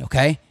line,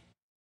 okay?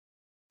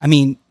 I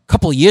mean, a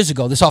couple of years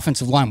ago, this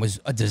offensive line was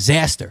a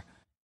disaster.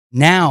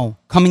 Now,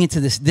 coming into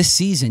this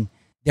season,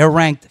 they're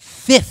ranked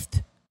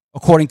 5th,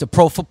 according to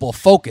Pro Football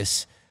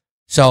Focus.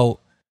 So,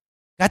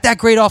 got that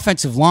great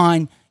offensive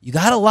line. You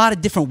got a lot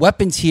of different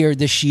weapons here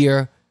this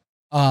year,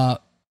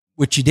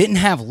 which you didn't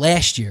have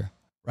last year,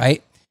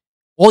 right?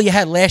 All you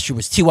had last year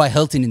was T.Y.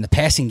 Hilton in the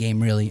passing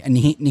game, really, and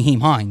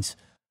Nyheim Hines.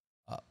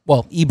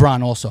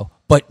 Ebron also.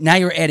 But now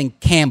you're adding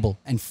Campbell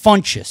and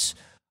Funchess,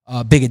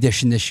 big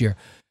addition this year.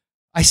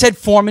 I said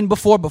Foreman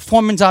before, but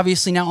Foreman's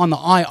obviously now on the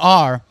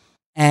IR,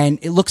 and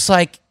it looks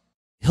like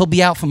he'll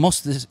be out for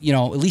most of this,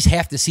 at least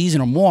half the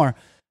season or more.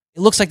 It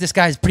looks like this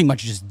guy's pretty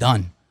much just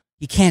done.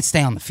 He can't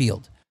stay on the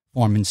field,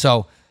 Foreman.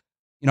 So,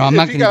 I'm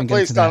not going to get into that. If he got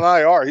placed on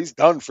IR, he's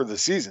done for the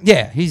season.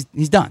 Yeah, he's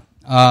done.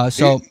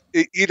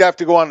 He'd have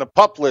to go on the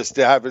PUP list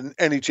to have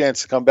any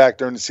chance to come back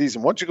during the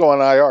season. Once you go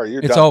on IR,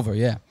 you're done. It's over,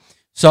 yeah.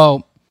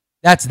 So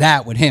that's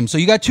that with him. So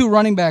you got 2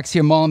 running backs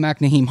here, Marlon Mack,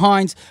 Nyheim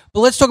Hines. But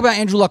let's talk about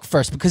Andrew Luck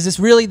first, because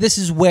this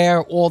is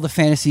where all the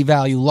fantasy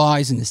value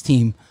lies in this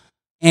team.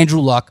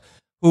 Andrew Luck,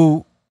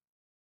 who,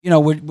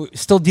 we're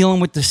still dealing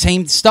with the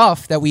same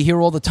stuff that we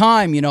hear all the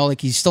time. Like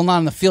he's still not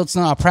on the field,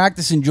 still not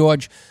practicing,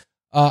 George.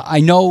 I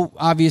know,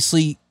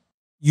 obviously,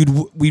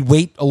 we'd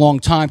wait a long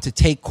time to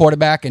take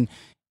quarterback, and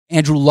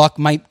Andrew Luck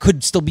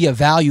could still be a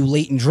value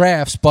late in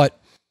drafts, but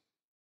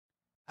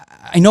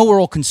I know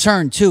we're all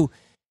concerned, too.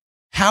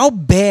 How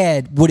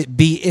bad would it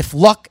be if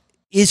Luck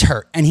is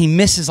hurt and he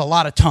misses a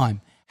lot of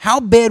time? How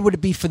bad would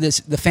it be for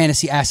the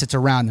fantasy assets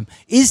around him?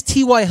 Is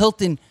T.Y.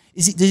 Hilton,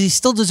 does he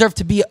still deserve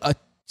to be a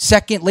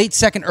late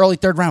second, early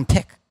third-round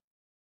pick?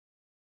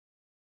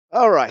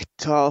 All right.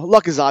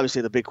 Luck is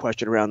obviously the big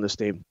question around this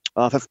team.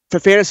 For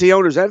fantasy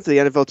owners and for the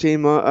NFL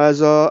team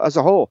as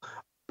a whole.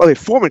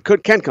 Foreman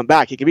can come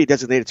back. He can be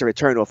designated to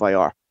return off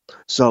IR.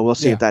 So we'll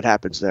see if that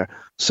happens there.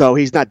 So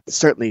he's not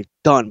certainly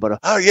done. But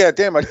oh, yeah,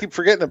 damn. I keep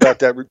forgetting about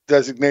that,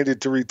 designated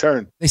to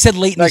return. They said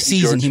late in the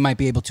season he might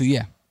be able to,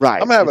 yeah.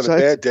 Right. I'm having a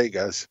bad day,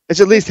 guys. It's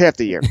at least half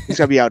the year. He's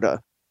going to be out.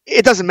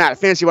 It doesn't matter.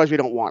 Fantasy-wise, we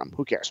don't want him.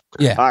 Who cares?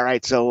 Yeah. All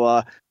right.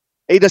 So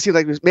it does seem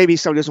like maybe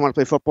somebody doesn't want to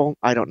play football.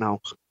 I don't know.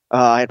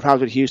 I had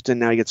problems with Houston.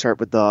 Now he gets hurt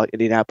with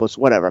Indianapolis.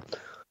 Whatever.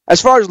 As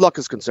far as Luck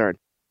is concerned,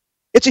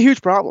 it's a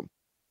huge problem.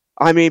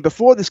 I mean,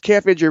 before this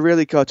calf injury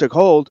really took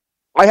hold,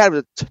 I had him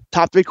a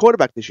top 3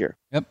 quarterback this year.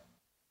 Yep.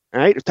 All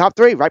right, top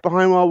 3, right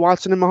behind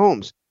Watson and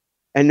Mahomes.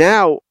 And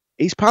now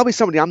he's probably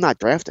somebody I'm not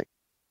drafting.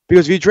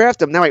 Because if you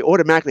draft him, now I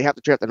automatically have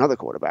to draft another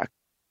quarterback.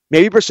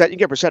 Maybe Brissett, you can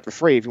get Brissett for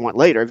free if you want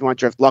later, if you want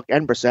to draft Luck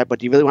and Brissett, but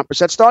do you really want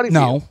Brissett starting?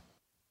 No.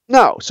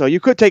 No. So you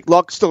could take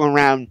Luck still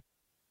around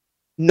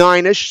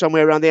 9-ish,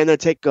 somewhere around there, and then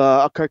take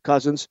Kirk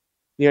Cousins.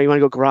 You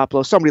want to go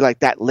Garoppolo, somebody like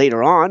that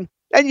later on.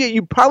 And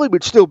you probably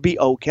would still be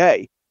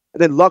okay.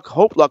 And then Luck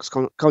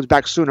comes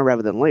back sooner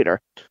rather than later.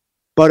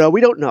 But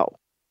we don't know.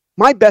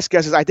 My best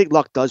guess is I think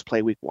Luck does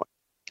play week 1.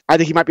 I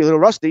think he might be a little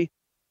rusty,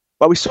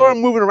 but we saw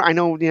him moving around. I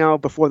know,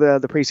 before the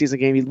preseason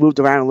game, he moved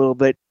around a little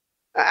bit.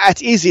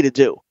 It's easy to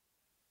do.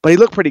 But he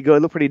looked pretty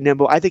good, looked pretty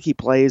nimble. I think he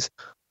plays.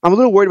 I'm a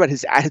little worried about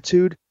his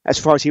attitude as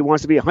far as he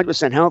wants to be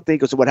 100% healthy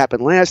because of what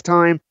happened last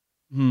time.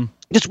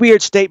 Just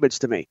weird statements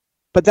to me.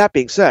 But that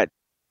being said,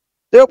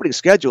 their opening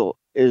schedule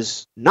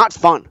is not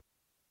fun.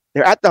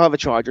 They're at the Hoover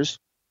Chargers.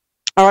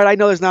 All right, I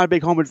know there's not a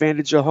big home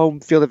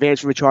field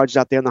advantage for the Chargers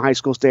out there in the high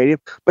school stadium,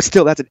 but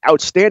still, that's an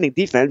outstanding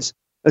defense,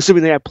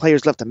 assuming they have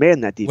players left to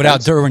man that defense.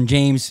 Without Derwin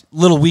James, a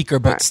little weaker,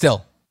 but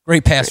still,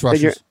 great pass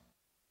rushers.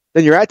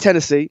 Then you're at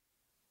Tennessee,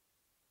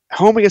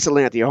 home against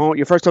Atlanta.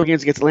 Your first home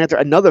games against Atlanta,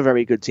 another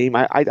very good team.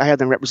 I had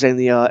them representing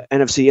the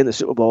NFC in the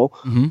Super Bowl.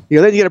 Mm-hmm.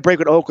 Then you get a break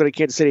with Oakland and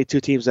Kansas City,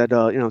 2 teams that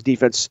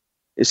defense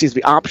it seems to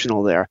be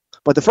optional there.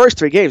 But the first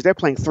 3 games, they're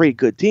playing 3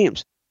 good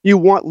teams. You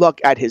want Luck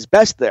at his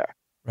best there.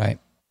 Right.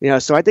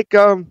 So I think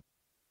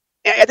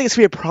it's going to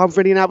be a problem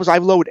for Indianapolis.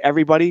 I've lowered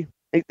everybody.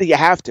 I think you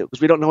have to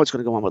because we don't know what's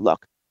going to go on with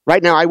Luck.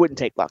 Right now, I wouldn't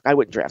take Luck. I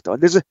wouldn't draft him.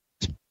 There's a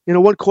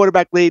one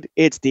quarterback lead.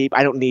 It's deep.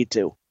 I don't need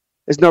to.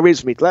 There's no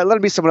reason for me to let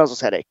it be someone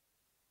else's headache.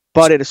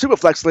 But in a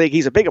Superflex league,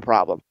 he's a bigger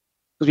problem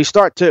because we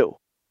start 2.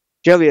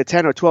 Generally, a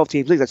 10 or 12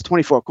 teams league, that's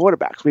 24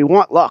 quarterbacks. We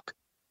want Luck.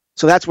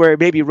 So that's where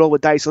maybe you roll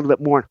with dice a little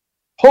bit more.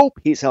 Hope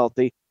he's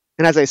healthy.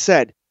 And as I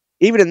said,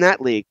 even in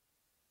that league,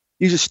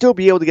 you should still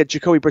be able to get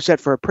Jacoby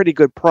Brissett for a pretty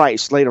good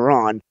price later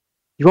on.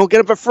 You won't get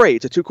him for free.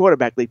 It's a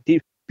 2-quarterback league.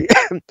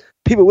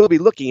 People will be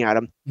looking at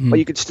him, but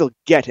you can still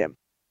get him.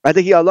 I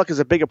think Luck is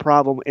a bigger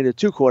problem in a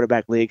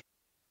 2-quarterback league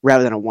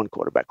rather than a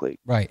 1-quarterback league.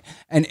 Right.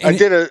 And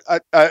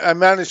I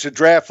managed a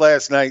draft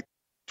last night,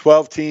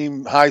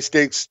 12-team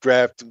high-stakes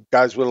draft,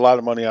 guys with a lot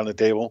of money on the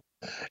table.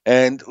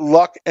 and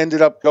Luck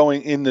ended up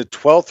going in the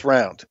 12th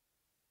round.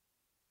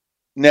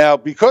 Now,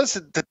 because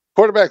the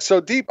quarterback's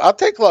so deep, I'll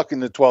take Luck in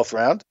the 12th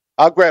round.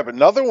 I'll grab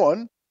another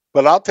one,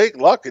 but I'll take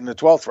Luck in the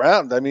 12th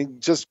round. I mean,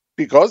 just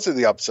because of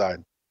the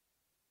upside.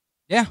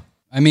 Yeah.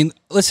 I mean,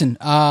 listen,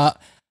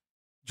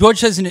 George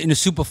says in a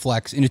super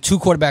flex, in a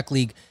 2-quarterback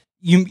league,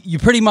 you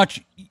pretty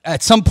much,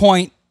 at some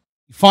point,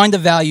 you find the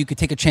value, you could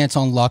take a chance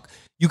on Luck.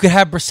 You could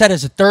have Brissett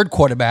as a 3rd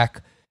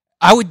quarterback.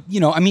 I would,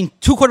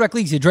 2-quarterback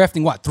leagues, you're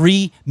drafting,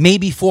 3,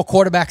 maybe 4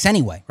 quarterbacks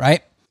anyway,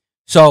 right?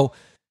 So,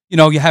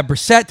 you have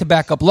Brissett to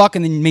back up Luck,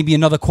 and then maybe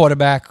another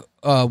quarterback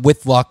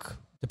with Luck,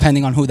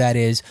 depending on who that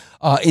is.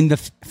 In the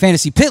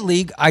Fantasy Pit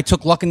League, I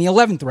took Luck in the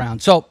 11th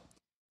round. So,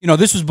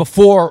 this was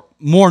before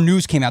more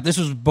news came out. This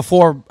was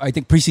before, I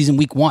think, preseason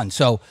week 1.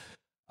 So,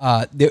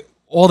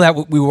 all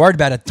that we were worried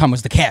about at the time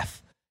was the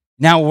calf.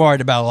 Now we're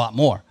worried about a lot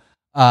more.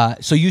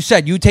 So you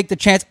said you take the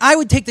chance. I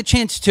would take the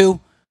chance, too,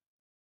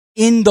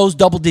 in those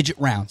double-digit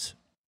rounds.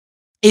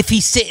 If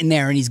he's sitting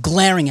there and he's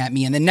glaring at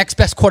me, and the next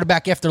best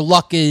quarterback after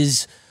Luck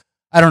is,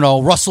 I don't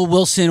know, Russell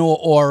Wilson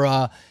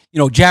or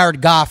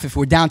Jared Goff, if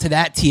we're down to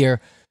that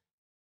tier,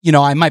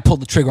 I might pull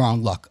the trigger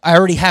on Luck. I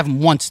already have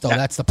him once, though.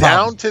 That's the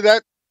problem. Down to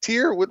that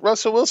tier with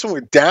Russell Wilson?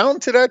 We're down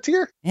to that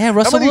tier? Yeah,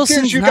 Russell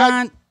Wilson's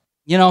not,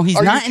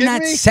 he's not in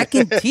that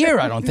second tier,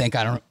 I don't think,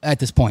 at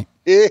this point.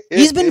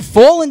 He's been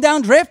falling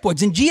down draft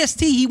boards. In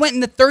GST, he went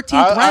in the 13th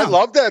round. I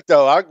love that,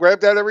 though. I grab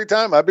that every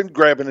time. I've been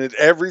grabbing it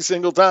every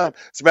single time.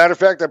 As a matter of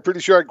fact, I'm pretty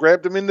sure I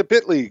grabbed him in the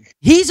Pit League.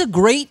 He's a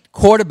great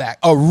quarterback,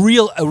 a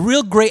real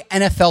great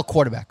NFL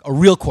quarterback, a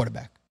real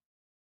quarterback.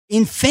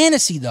 In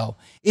fantasy, though,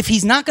 if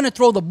he's not going to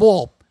throw the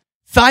ball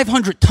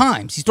 500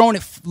 times, he's throwing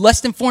it less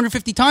than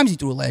 450 times he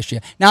threw it last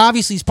year. Now,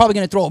 obviously, he's probably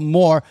going to throw it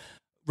more.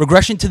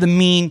 Regression to the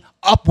mean,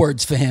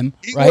 upwards for him.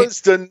 He right?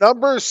 was the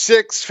number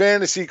 6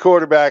 fantasy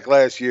quarterback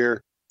last year,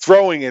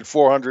 throwing it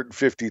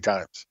 450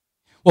 times.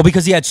 Well,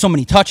 because he had so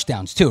many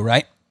touchdowns too,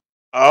 right?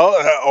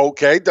 Oh,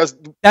 okay. That's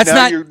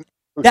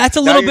a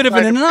little bit of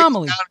an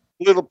anomaly.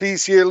 Little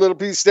piece here, little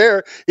piece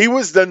there. He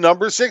was the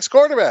number 6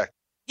 quarterback.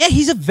 Yeah,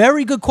 he's a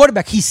very good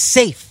quarterback. He's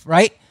safe,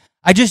 right?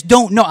 I just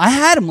don't know. I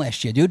had him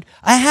last year, dude.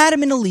 I had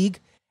him in the league,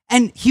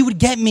 and he would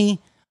get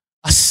me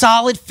a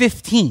solid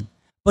 15.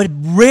 But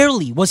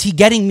rarely was he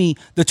getting me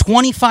the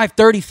 25,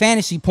 30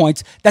 fantasy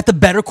points that the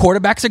better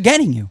quarterbacks are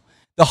getting you.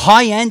 The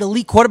high-end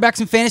elite quarterbacks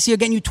in fantasy are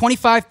getting you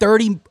 25,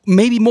 30,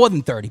 maybe more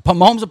than 30.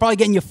 Mahomes are probably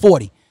getting you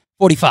 40,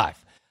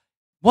 45.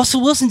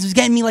 Russell Wilson's is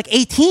getting me like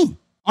 18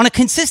 on a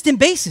consistent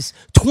basis,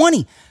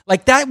 20.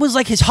 Like that was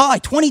like his high,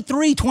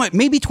 23, 20,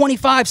 maybe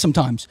 25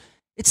 sometimes.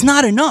 It's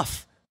not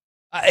enough.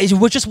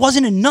 It just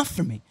wasn't enough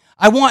for me.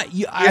 I want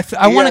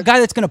a guy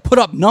that's going to put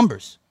up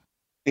numbers.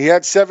 He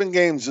had 7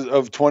 games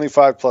of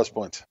 25-plus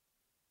points.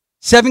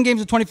 7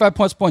 games of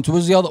 25-plus points. What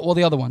was all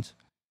the other ones?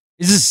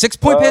 Is this a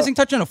 6-point passing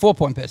touchdown or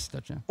 4-point passing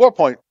touchdown?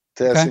 4-point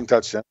passing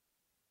touchdown.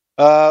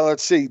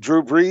 Let's see.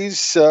 Drew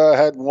Brees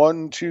had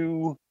 1,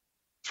 2,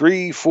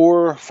 3,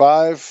 4,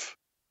 5.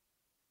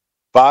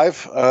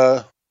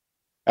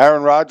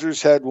 Aaron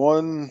Rodgers had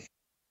 1,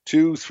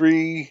 2,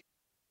 3,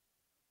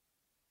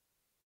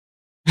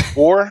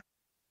 4.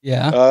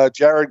 Yeah.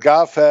 Jared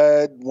Goff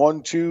had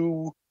 1,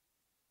 2,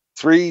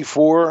 3,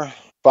 4,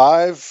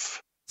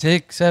 5,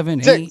 6,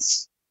 7, 8.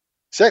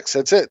 6.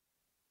 That's it.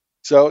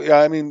 So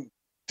I mean,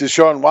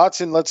 Deshaun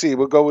Watson. Let's see.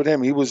 We'll go with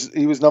him. He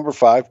was number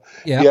 5.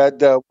 Yeah. He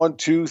had 1,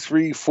 2,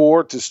 3,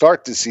 4 to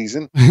start the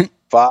season.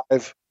 5,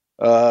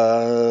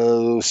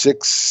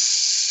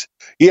 6.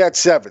 He had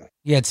 7.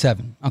 He had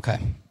 7. Okay.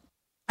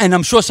 And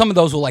I'm sure some of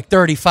those were like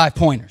 35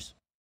 pointers.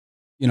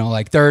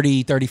 Like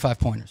 30, 35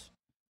 pointers.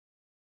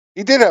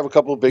 He did have a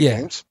couple of big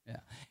games. Yeah.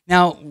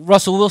 Now,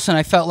 Russell Wilson,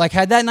 I felt like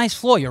had that nice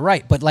floor. You're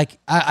right. But like,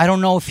 I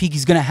don't know if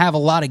he's going to have a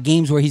lot of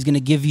games where he's going to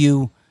give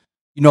you,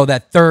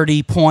 that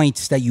 30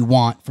 points that you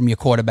want from your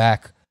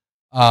quarterback,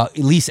 at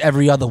least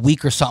every other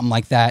week or something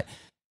like that.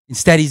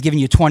 Instead, he's giving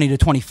you 20 to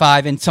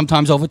 25 and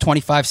sometimes over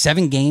 25,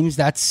 7 games.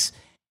 That's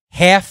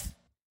half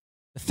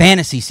the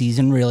fantasy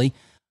season, really.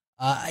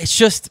 It's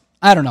just,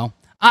 I don't know.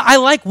 I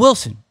like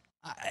Wilson.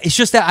 It's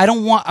just that I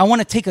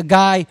want to take a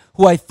guy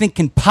who I think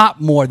can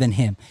pop more than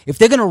him. If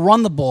they're going to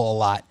run the ball a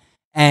lot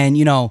and,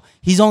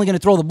 he's only going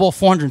to throw the ball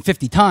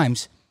 450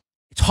 times,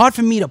 it's hard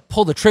for me to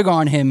pull the trigger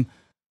on him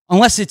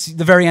unless it's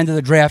the very end of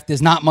the draft.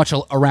 There's not much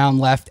around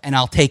left, and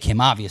I'll take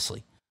him,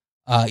 obviously.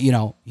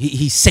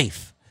 He's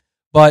safe.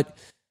 But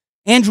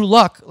Andrew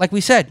Luck, like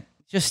we said,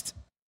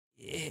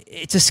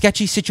 it's a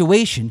sketchy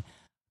situation.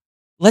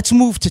 Let's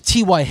move to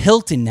T.Y.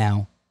 Hilton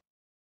now.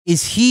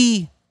 Is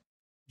he,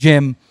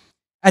 Jim,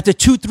 at the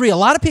 2-3? A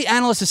lot of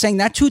analysts are saying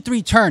that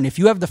 2-3 turn, if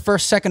you have the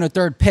first, second, or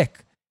third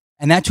pick,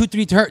 and that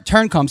 2-3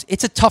 turn comes,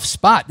 it's a tough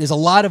spot. There's a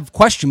lot of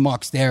question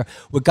marks there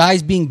with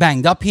guys being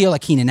banged up here,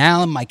 like Keenan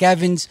Allen, Mike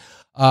Evans.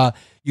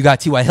 You got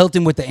T.Y.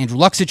 Hilton with the Andrew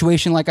Luck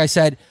situation, like I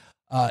said.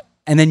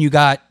 And then you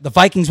got the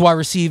Vikings wide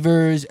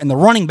receivers and the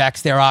running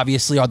backs there,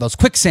 obviously, are those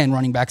quicksand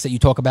running backs that you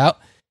talk about.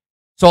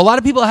 So a lot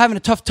of people are having a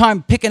tough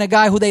time picking a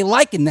guy who they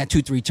like in that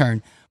 2-3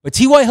 turn. But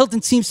T.Y.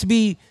 Hilton seems to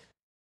be,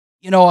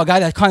 a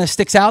guy that kind of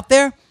sticks out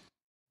there.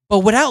 But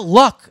without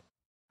Luck,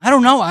 I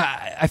don't know.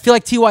 I feel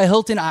like T.Y.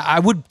 Hilton, I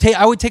would take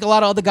a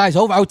lot of other guys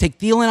over. I would take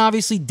Thielen,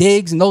 obviously,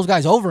 Diggs, and those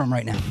guys over him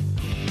right now.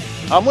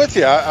 I'm with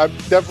you. I've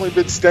definitely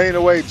been staying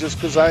away just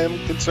because I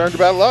am concerned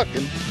about Luck.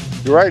 And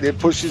you're right. It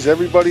pushes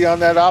everybody on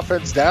that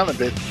offense down a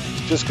bit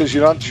just because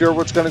you're not sure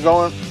what's going to go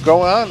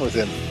on with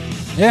him.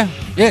 Yeah,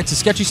 it's a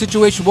sketchy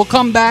situation. We'll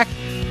come back.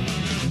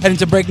 Heading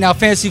to break now.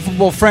 Fantasy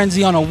Football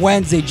Frenzy on a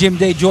Wednesday. Jim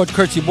Day, George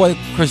Kurtz, your boy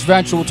Chris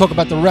Venture. We'll talk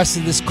about the rest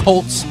of this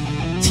Colts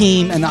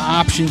team and the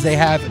options they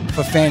have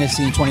for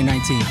fantasy in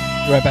 2019. Be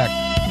right back.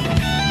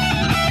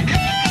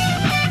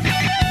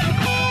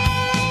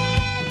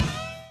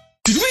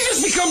 Did we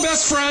just become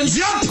best friends?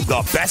 Yup!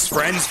 The best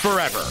friends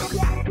forever.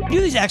 You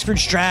do these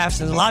experts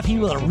drafts, and a lot of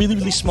people that are really,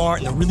 really smart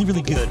and they're really,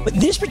 really good. But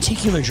this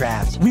particular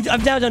draft,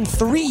 I've now done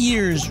 3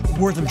 years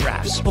worth of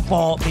drafts.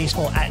 Football,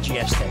 baseball, at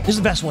GST. This is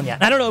the best one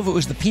yet. I don't know if it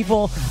was the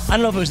people. I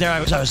don't know if it was there. I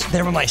was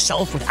there by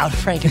myself without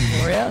Frank and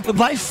Gloria. But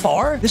by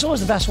far, this one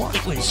was the best one.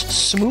 It was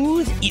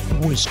smooth. It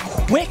was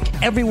quick.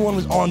 Everyone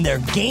was on their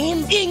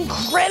game.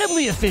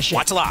 Incredibly efficient.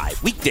 Watch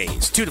live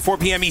weekdays, 2 to 4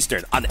 p.m.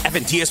 Eastern on the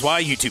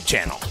FNTSY YouTube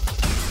channel.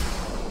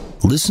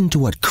 Listen to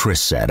what Chris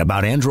said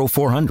about Andro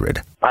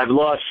 400. I've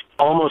lost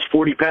almost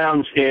 40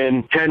 pounds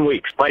in 10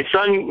 weeks. My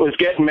son was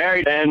getting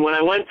married, and when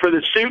I went for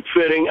the suit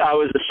fitting, I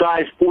was a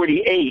size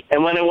 48.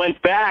 And when I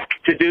went back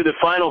to do the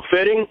final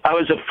fitting, I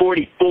was a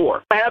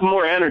 44. I have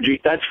more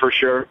energy, that's for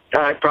sure.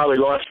 I probably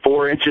lost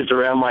 4 inches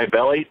around my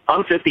belly.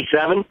 I'm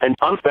 57, and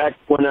I'm back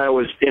when I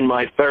was in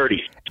my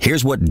 30s.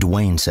 Here's what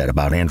Dwayne said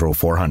about Andro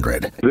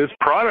 400. This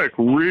product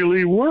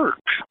really works.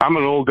 I'm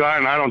an old guy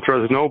and I don't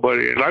trust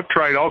nobody. And I've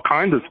tried all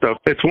kinds of stuff.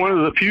 It's one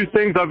of the few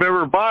things I've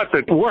ever bought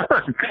that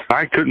works.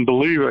 I couldn't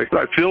believe it.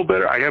 I feel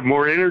better. I have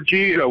more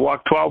energy. I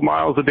walk 12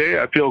 miles a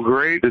day. I feel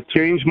great. It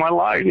changed my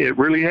life. It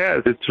really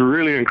has. It's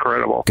really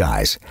incredible.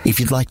 Guys, if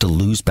you'd like to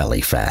lose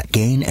belly fat,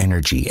 gain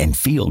energy, and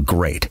feel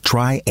great,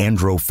 try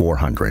Andro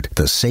 400,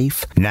 the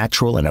safe,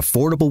 natural, and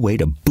affordable way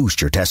to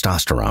boost your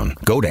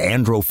testosterone. Go to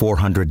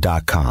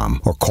andro400.com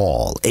or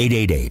call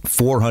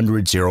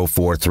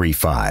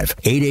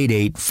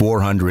 888-400-0435.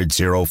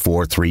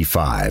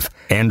 888-400-0435.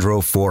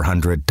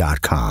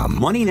 andro400.com.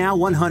 Money Now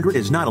 100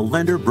 is not a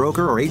lender,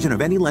 broker, or agent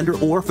of any lender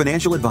or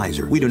financial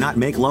advisor. We do not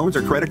make loans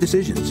or credit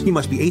decisions. You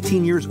must be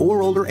 18 years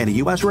or older and a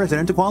U.S.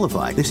 resident to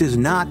qualify. This is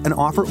not an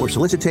offer or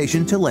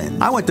solicitation to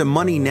lend. I went to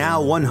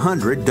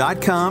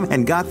MoneyNow100.com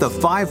and got the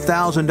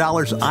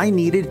 $5,000 I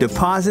needed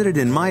deposited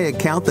in my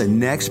account the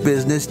next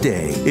business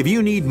day. If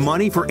you need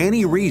money for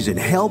any reason,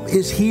 help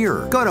is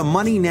here. Go to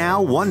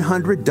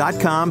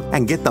MoneyNow100.com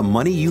and get the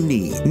money you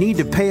need. Need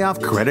to pay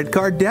off credit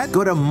card debt?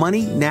 Go to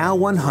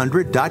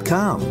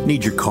MoneyNow100.com.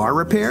 Need your car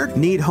repaired?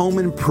 Need home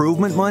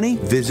improvement money?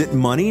 Visit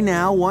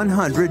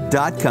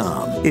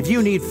MoneyNow100.com. If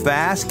you need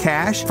fast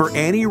cash for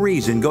any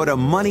reason, go to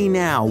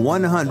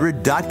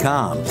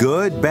MoneyNow100.com.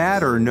 Good,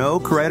 bad, or no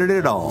credit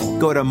at all.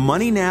 Go to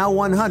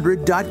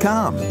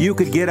MoneyNow100.com. You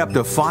could get up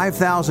to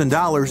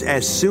 $5,000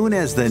 as soon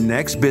as the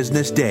next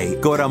business day.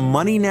 Go to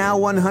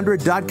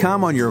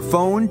MoneyNow100.com on your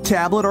phone,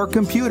 tablet, or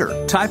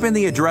computer. Type in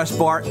the address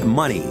bar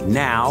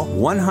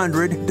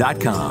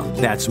MoneyNow100.com.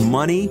 That's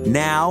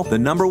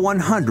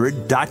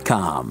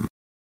MoneyNow100.com.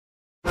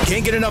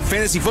 Can't get enough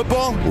fantasy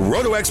football?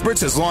 Roto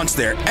Experts has launched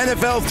their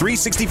NFL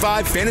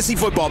 365 fantasy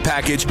football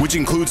package, which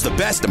includes the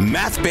best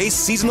math-based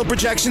seasonal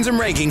projections and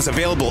rankings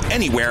available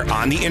anywhere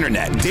on the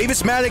internet.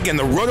 Davis Maddock and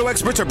the Roto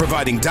Experts are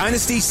providing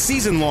dynasty,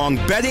 season-long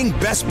betting,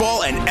 best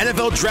ball, and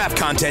NFL draft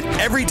content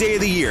every day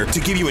of the year to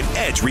give you an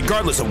edge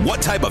regardless of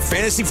what type of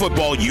fantasy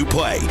football you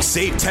play.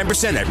 Save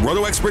 10% at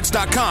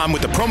rotoexperts.com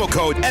with the promo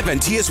code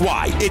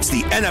FNTSY. It's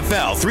the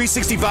NFL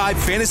 365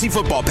 fantasy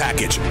football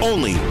package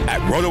only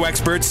at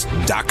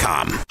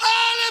rotoexperts.com.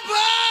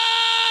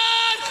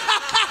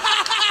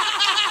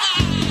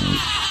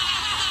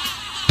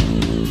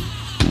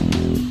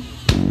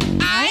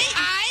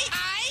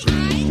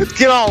 Let's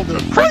get on the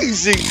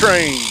crazy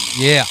train.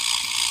 Yeah.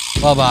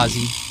 Love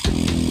Ozzy.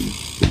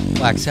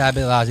 Black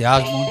Sabbath, Ozzy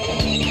Osbourne.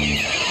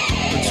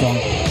 Good song.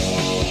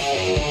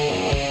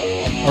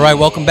 All right,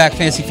 welcome back,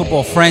 Fantasy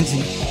Football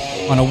Frenzy,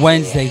 on a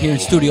Wednesday here in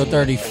Studio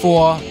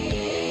 34,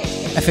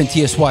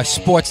 FNTSY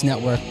Sports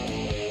Network.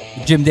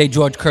 Jim Day,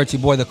 George Kurtz,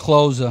 your boy, the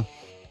closer.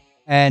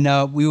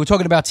 And we were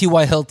talking about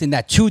T.Y. Hilton.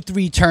 That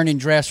 2-3 turn in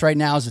drafts right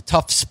now is a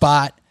tough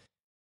spot.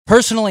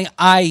 Personally,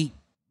 I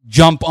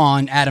jump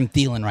on Adam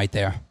Thielen right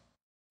there.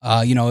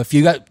 If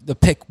you got the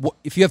pick,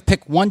 if you have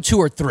pick 1, 2,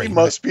 or 3, he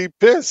must be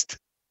pissed.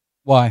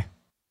 Why?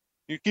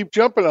 You keep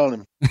jumping on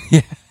him.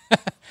 Yeah.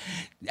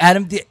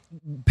 Adam,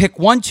 pick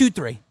 1, 2,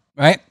 3.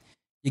 Right?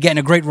 You're getting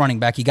a great running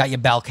back. You got your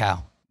bell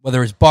cow,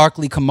 whether it's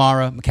Barkley,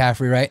 Kamara,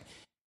 McCaffrey. Right?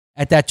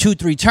 At that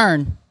 2-3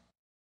 turn,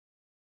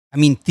 I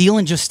mean,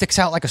 Thielen just sticks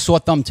out like a sore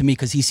thumb to me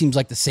because he seems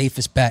like the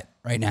safest bet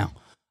right now.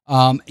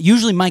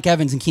 Usually Mike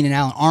Evans and Keenan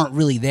Allen aren't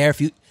really there.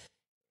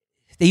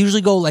 They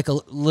usually go like a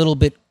little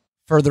bit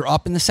further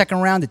up in the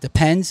second round. It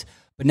depends.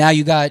 But now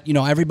you got,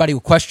 everybody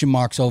with question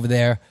marks over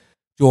there,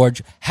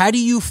 George. How do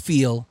you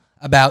feel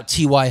about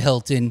T.Y.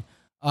 Hilton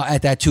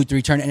at that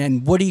 2-3 turn?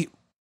 And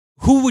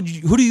who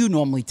do you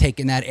normally take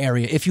in that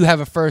area if you have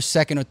a first,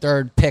 second, or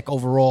third pick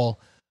overall?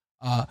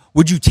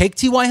 Would you take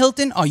T.Y.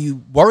 Hilton? Are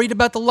you worried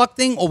about the luck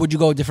thing, or would you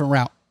go a different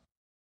route?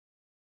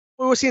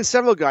 Well, we're seeing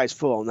several guys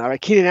fall now.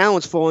 Right? Keenan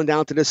Allen's falling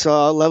down to this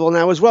level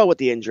now as well with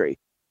the injury.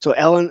 So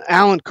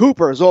Allen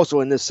Cooper is also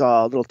in this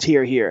little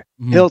tier here.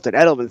 Mm-hmm. Hilton,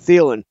 Edelman,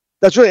 Thielen.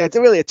 That's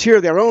really a tier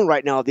of their own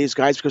right now of these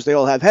guys because they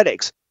all have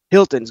headaches.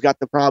 Hilton's got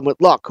the problem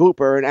with luck.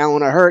 Cooper and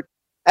Allen are hurt.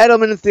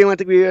 Edelman and Thielen,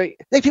 I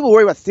think people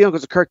worry about Thielen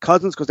because of Kirk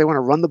Cousins because they want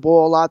to run the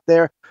ball a lot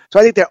there. So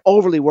I think they're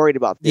overly worried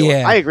about Thielen.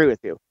 Yeah. I agree with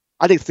you.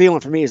 I think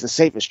Thielen, for me, is the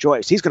safest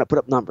choice. He's going to put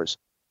up numbers.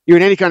 You're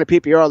in any kind of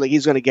PPR league,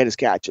 he's going to get his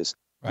catches.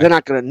 Right. They're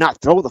not going to not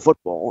throw the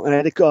football. And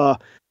I think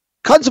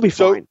Cousins will be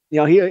fine. I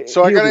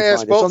got to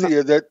ask both of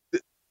you that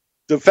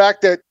the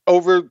fact that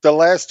over the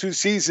last two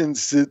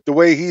seasons, the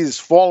way he's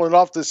fallen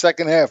off the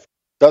second half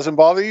doesn't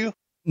bother you?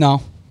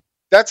 No.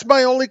 That's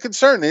my only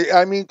concern.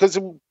 I mean, because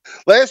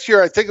last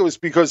year, I think it was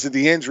because of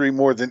the injury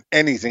more than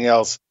anything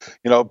else.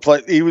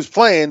 He was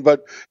playing,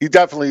 but he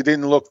definitely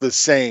didn't look the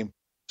same.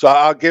 So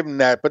I'll give him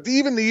that. But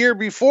even the year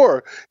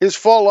before, his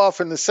fall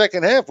off in the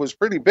second half was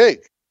pretty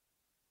big.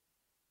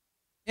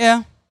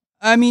 Yeah.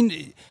 I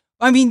mean,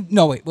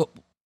 no, wait. Well,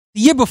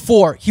 the year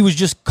before, he was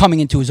just coming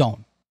into his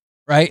own,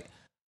 right?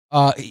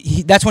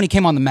 That's when he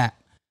came on the map.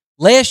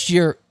 Last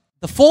year,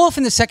 the fall off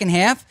in the second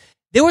half,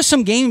 there were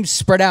some games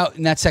spread out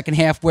in that second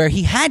half where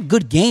he had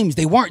good games.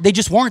 They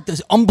just weren't the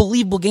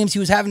unbelievable games he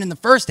was having in the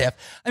first half.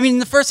 I mean, in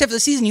the first half of the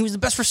season, he was the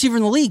best receiver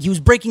in the league. He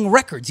was breaking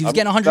records. He was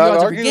getting 100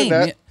 yards every game.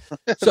 That.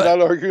 So, I'm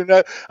not arguing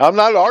that. I'm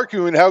not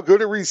arguing how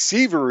good a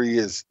receiver he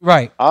is.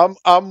 Right.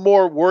 I'm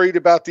more worried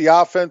about the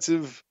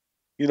offensive,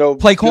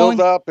 play calling,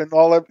 build up and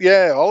all of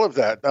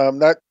that.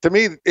 That to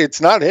me,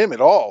 it's not him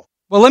at all.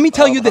 Well, let me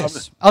tell you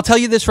this. I'll tell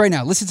you this right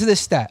now. Listen to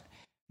this stat.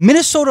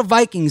 Minnesota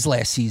Vikings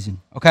last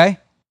season, okay?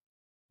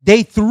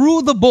 They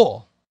threw the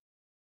ball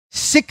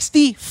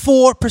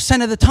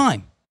 64% of the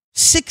time.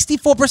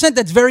 64%,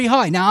 that's very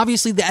high. Now,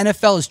 obviously, the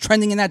NFL is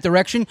trending in that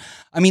direction.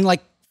 I mean,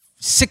 like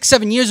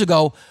 6-7 years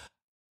ago,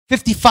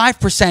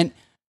 55%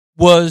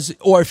 was,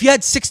 or if you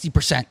had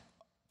 60%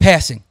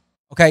 passing,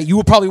 okay, you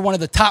were probably one of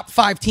the top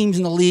 5 teams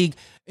in the league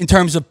in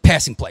terms of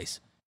passing plays.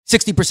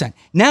 60%.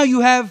 Now you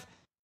have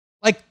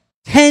like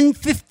 10,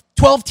 15,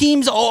 12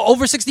 teams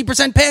over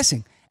 60%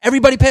 passing.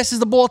 Everybody passes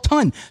the ball a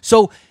ton.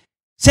 So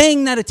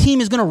saying that a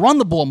team is going to run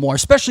the ball more,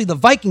 especially the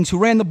Vikings who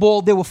ran the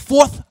ball, they were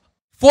fourth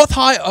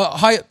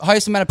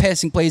highest amount of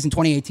passing plays in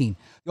 2018.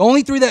 The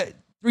only three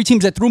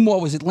teams that threw more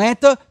was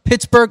Atlanta,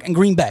 Pittsburgh, and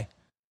Green Bay.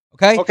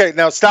 Okay. Okay.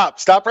 Now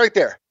stop right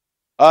there.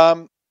 A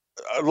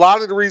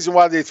lot of the reason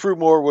why they threw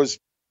more was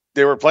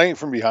they were playing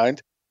from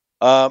behind,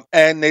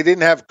 and they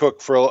didn't have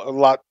Cook for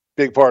a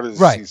big part of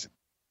the season.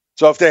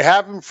 So if they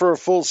have him for a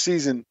full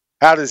season,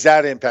 how does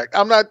that impact?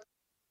 I'm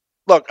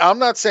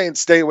not saying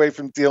stay away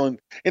from Thielen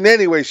in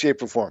any way,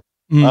 shape, or form.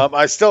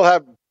 I still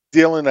have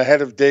Thielen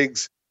ahead of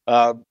Diggs.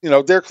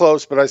 They're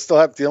close, but I still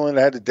have Thielen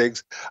ahead of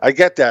Diggs. I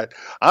get that.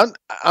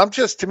 I'm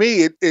just, to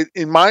me, it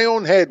in my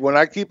own head, when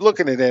I keep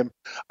looking at him,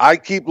 I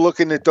keep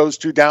looking at those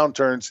two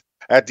downturns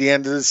at the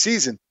end of the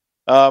season.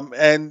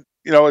 And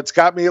it's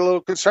got me a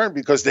little concerned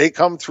because they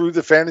come through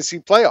the fantasy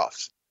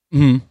playoffs.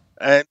 Mm-hmm.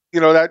 And,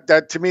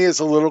 that to me is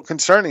a little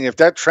concerning. If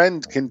that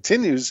trend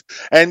continues,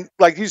 and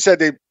like you said,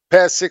 they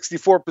pass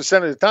 64%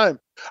 of the time,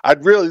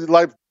 I'd really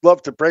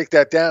love to break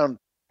that down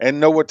and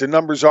know what the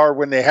numbers are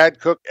when they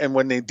had Cook and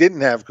when they didn't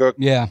have Cook.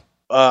 Yeah.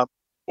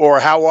 Or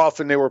how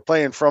often they were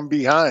playing from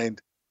behind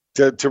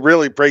to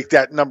really break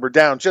that number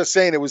down. Just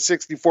saying it was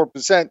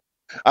 64%.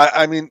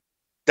 I mean,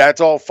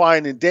 that's all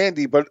fine and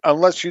dandy, but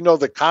unless you know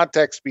the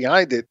context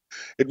behind it,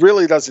 it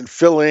really doesn't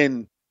fill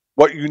in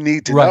what you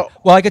need to know.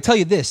 Well, I could tell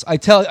you this. I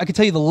could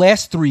tell you the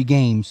last 3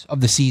 games of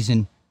the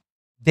season,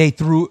 they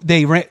threw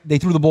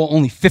the ball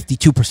only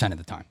 52% of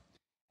the time.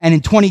 And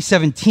in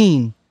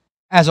 2017,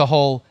 as a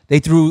whole, they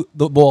threw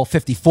the ball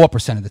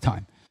 54% of the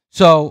time.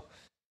 So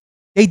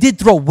they did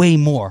throw way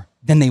more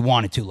than they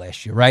wanted to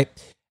last year, right?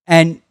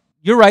 And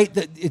you're right,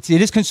 that it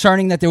is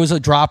concerning that there was a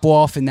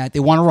drop-off and that they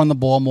want to run the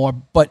ball more.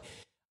 But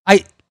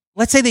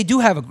let's say they do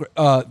have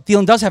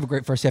Thielen does have a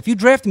great first half. You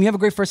draft him, you have a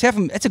great first half.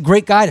 That's a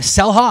great guy to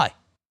sell high.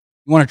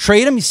 You want to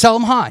trade him, you sell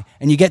him high,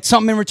 and you get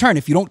something in return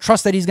if you don't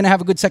trust that he's going to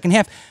have a good second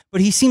half. But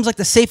he seems like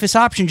the safest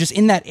option just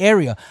in that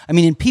area. I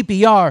mean, in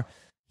PPR,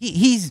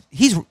 he's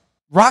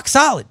rock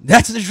solid.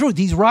 That's the truth.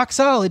 He's rock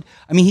solid.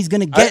 I mean, he's going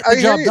to get the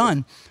job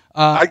done.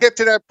 I get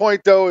to that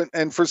point, though,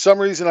 and for some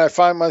reason I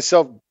find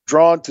myself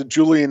drawn to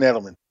Julian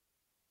Edelman.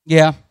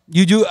 Yeah,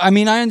 you do. I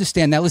mean, I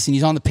understand that. Listen,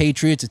 he's on the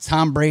Patriots. It's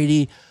Tom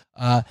Brady.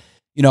 I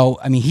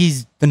mean,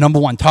 he's the number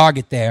one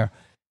target there.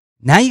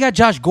 Now you got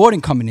Josh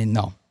Gordon coming in,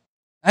 though.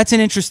 That's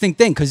an interesting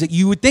thing because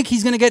you would think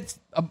he's going to get,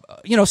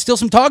 steal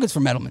some targets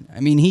from Edelman.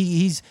 I mean,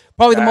 he's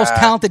probably the most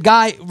talented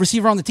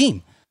receiver on the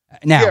team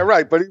now. Yeah,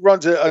 right. But he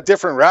runs a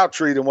different route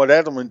tree than what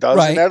Edelman does.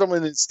 Right. And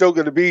Edelman is still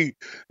going to be,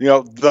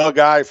 the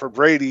guy for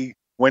Brady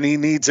when he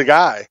needs a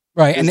guy.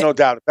 Right. There's no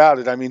doubt about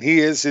it. I mean, he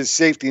is his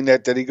safety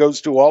net that he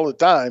goes to all the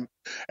time.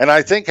 And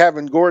I think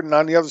having Gordon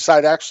on the other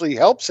side actually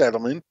helps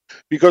Edelman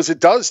because it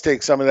does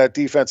take some of that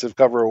defensive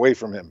cover away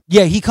from him.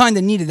 Yeah, he kind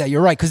of needed that.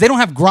 You're right, because they don't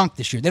have Gronk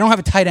this year. They don't have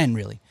a tight end,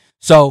 really.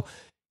 So,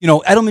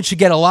 Edelman should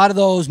get a lot of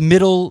those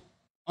middle,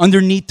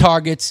 underneath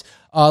targets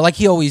like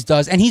he always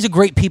does. And he's a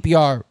great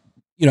PPR,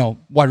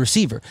 wide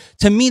receiver.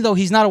 To me, though,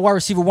 he's not a wide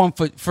receiver one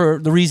for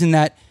the reason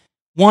that,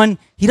 one,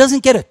 he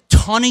doesn't get a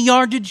ton of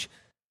yardage.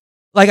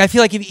 Like, I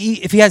feel like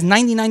if he has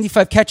 90,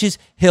 95 catches,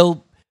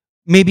 he'll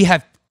maybe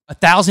have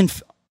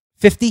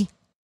 1,050,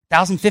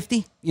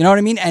 you know what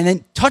I mean? And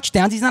then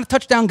touchdowns, he's not a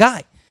touchdown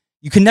guy.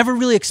 You can never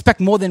really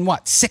expect more than,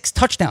 6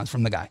 touchdowns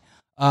from the guy.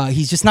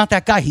 He's just not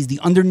that guy. He's the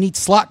underneath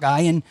slot guy,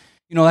 and,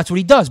 that's what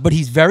he does. But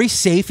he's very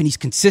safe, and he's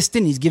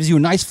consistent. He gives you a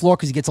nice floor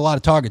because he gets a lot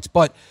of targets.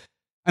 But,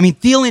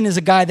 Thielen is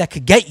a guy that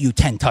could get you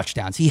 10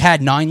 touchdowns. He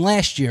had 9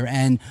 last year,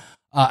 and,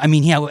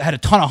 he had a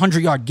ton of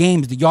 100-yard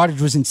games. The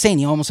yardage was insane.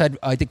 He almost had,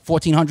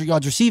 1,400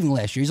 yards receiving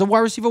last year. He's a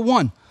wide receiver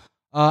 1.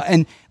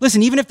 And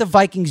listen, even if the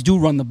Vikings do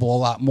run the ball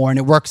a lot more and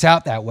it works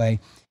out that way,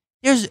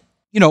 there's,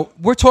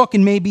 we're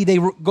talking maybe they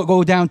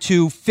go down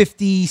to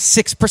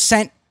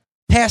 56%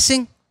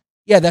 passing.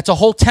 Yeah, that's a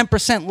whole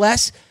 10%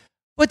 less.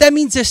 But that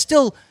means they're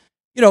still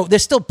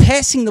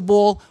passing the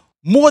ball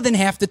more than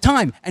half the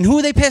time. And who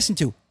are they passing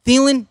to?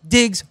 Thielen,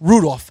 Diggs,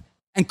 Rudolph,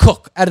 and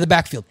Cook out of the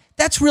backfield.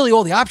 That's really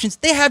all the options.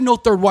 They have no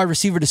third wide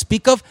receiver to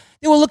speak of.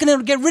 They were looking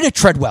to get rid of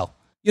Treadwell.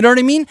 You know what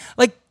I mean?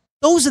 Like,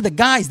 those are the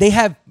guys. They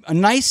have a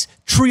nice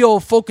trio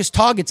of focused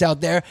targets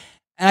out there.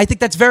 And I think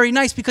that's very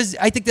nice because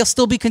I think they'll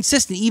still be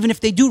consistent even if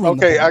they do run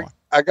the ball. Okay,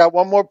 I got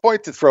one more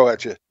point to throw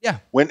at you. Yeah.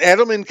 When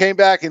Edelman came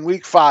back in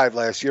week 5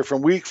 last year,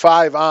 from week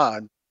 5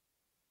 on,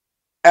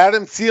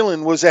 Adam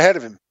Thielen was ahead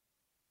of him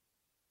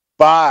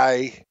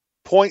by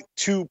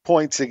 0.2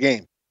 points a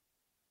game.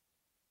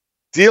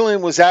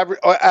 Thielen was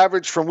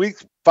average from week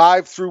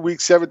 5 through week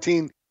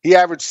 17. He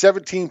averaged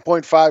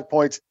 17.5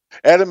 points.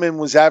 Edelman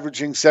was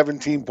averaging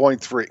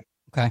 17.3.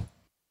 Okay.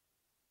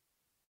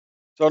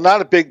 So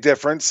not a big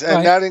difference.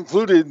 And that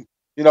included,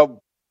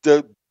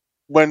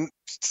 when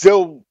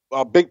still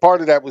a big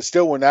part of that was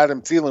still when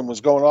Adam Thielen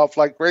was going off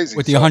like crazy.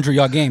 With the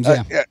 100-yard games,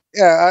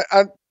 yeah.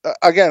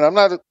 I'm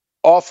not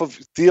off of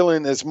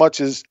Thielen as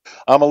much as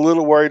I'm a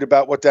little worried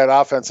about what that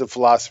offensive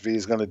philosophy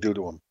is going to do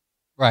to him.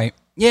 Right.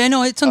 Yeah,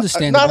 no, it's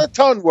understandable. Not a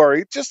ton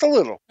worried, just a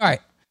little. All right.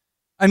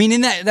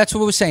 That's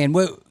what we're saying.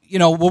 We're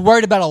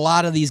worried about a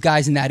lot of these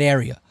guys in that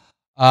area.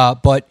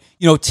 But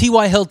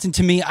T.Y. Hilton,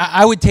 to me,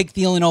 I would take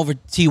Thielen over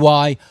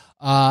T.Y.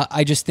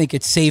 I just think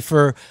it's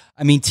safer.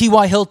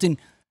 T.Y. Hilton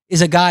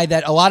is a guy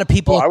that a lot of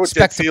people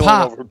expect to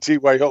pop. I would take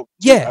Thielen over T.Y. Hilton.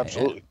 Yeah,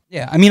 absolutely.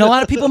 Yeah, a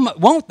lot of people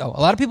won't, though. A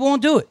lot of people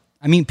won't do it.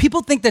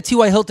 People think that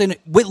T.Y. Hilton,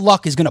 with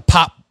luck, is going to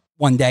pop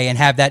one day and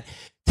have that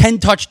 10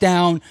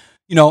 touchdown.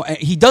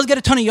 He does get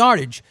a ton of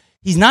yardage.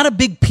 He's not a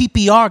big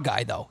PPR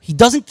guy, though. He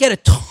doesn't get a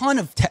ton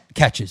of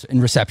catches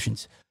and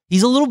receptions.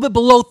 He's a little bit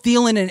below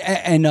Thielen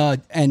and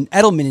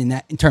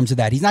Edelman in terms of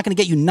that. He's not going to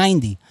get you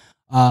 90,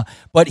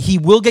 but he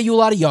will get you a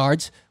lot of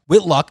yards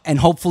with luck, and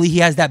hopefully he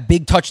has that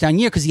big touchdown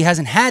year because he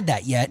hasn't had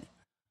that yet.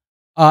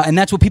 And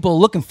that's what people are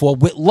looking for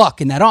with luck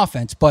in that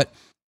offense. But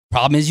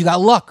problem is you got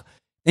luck.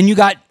 Then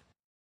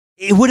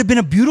it would have been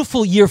a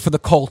beautiful year for the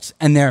Colts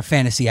and their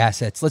fantasy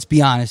assets. Let's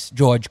be honest,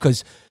 George,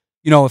 because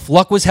if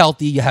Luck was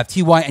healthy, you have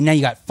T.Y., and now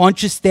you got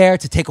Funchess there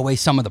to take away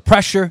some of the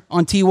pressure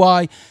on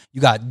T.Y.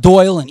 You got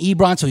Doyle and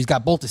Ebron, so he's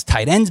got both his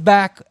tight ends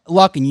back,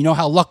 Luck, and you know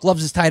how Luck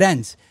loves his tight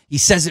ends. He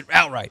says it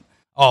outright.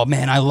 Oh,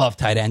 man, I love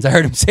tight ends. I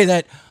heard him say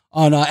that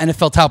on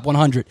NFL Top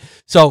 100.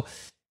 So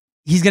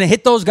he's going to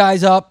hit those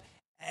guys up.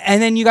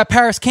 And then you got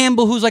Paris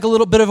Campbell, who's like a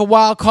little bit of a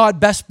wild card,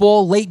 best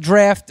ball, late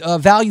draft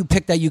value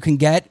pick that you can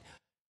get.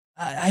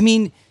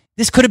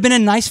 This could have been a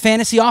nice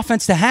fantasy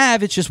offense to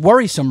have. It's just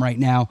worrisome right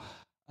now.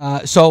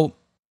 So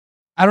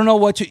I don't know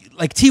what to,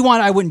 like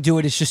T1, I wouldn't do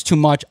it. It's just too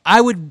much. I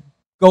would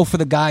go for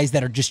the guys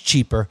that are just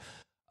cheaper.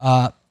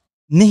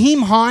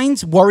 Nyheim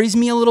Hines worries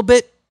me a little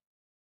bit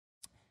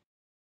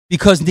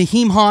because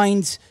Nyheim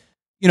Hines,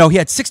 he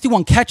had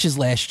 61 catches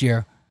last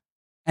year,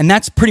 and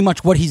that's pretty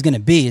much what he's going to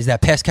be, is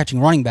that pass catching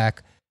running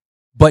back.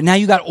 But now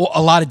you got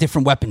a lot of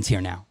different weapons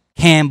here now.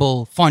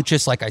 Campbell,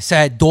 Funchess, like I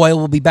said, Doyle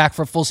will be back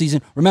for a full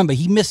season. Remember,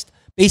 he missed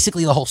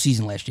basically the whole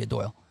season last year,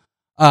 Doyle.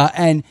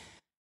 And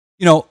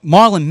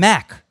Marlon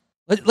Mack.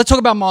 Let's talk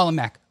about Marlon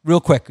Mack real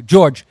quick.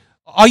 George,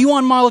 are you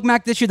on Marlon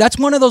Mack this year? That's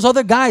one of those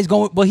other guys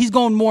going. Well, he's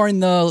going more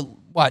in the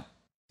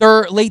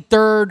late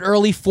third,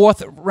 early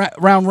fourth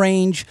round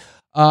range.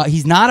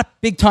 He's not a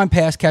big time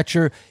pass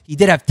catcher. He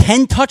did have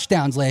 10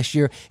 touchdowns last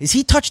year. Is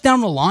he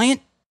touchdown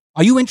reliant?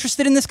 Are you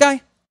interested in this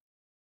guy?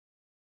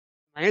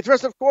 I'm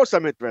interested. Of course,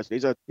 I'm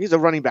interested. He's a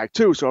running back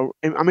too, so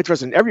I'm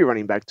interested in every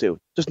running back too.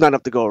 Just not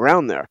enough to go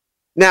around there.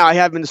 Now I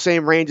have him in the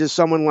same range as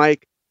someone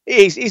like.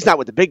 He's not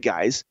with the big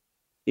guys.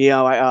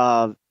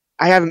 I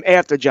have him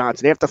after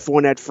Johnson, after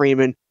Fournette,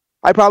 Freeman.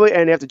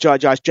 and after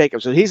Josh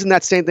Jacobs. So he's in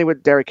that same thing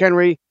with Derrick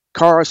Henry,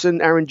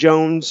 Carson, Aaron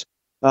Jones.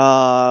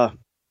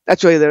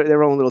 That's really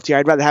their own little tier.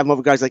 I'd rather have him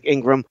over guys like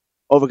Ingram,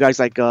 over guys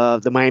like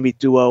the Miami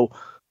duo,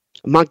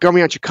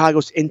 Montgomery on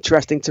Chicago's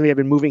interesting to me. I've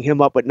been moving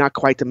him up, but not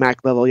quite to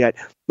Mac level yet.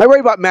 My worry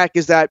about Mac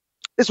is that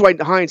this is why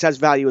Hines has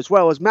value as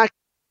well, as Mac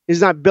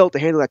is not built to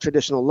handle that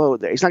traditional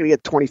load there. He's not going to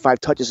get 25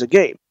 touches a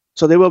game.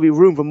 So there will be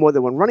room for more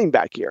than one running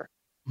back here.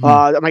 Am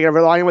I going to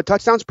rely on with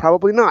touchdowns?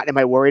 Probably not. Am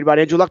I worried about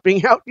Andrew Luck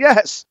being out?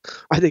 Yes.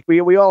 I think we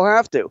all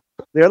have to.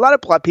 There are a lot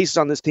of pieces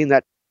on this team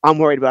that I'm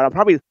worried about. I'm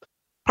probably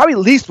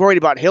least worried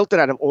about Hilton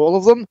out of all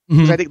of them,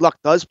 because I think Luck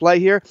does play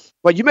here.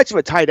 But you mentioned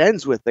the tight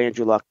ends with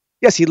Andrew Luck.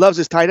 Yes, he loves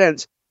his tight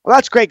ends. Well,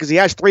 that's great because he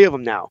has 3 of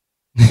them now.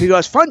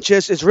 Because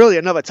Funchess is really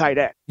another tight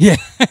end. Yeah.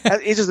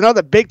 He's just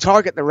another big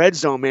target in the red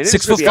zone, man.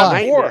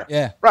 6'5".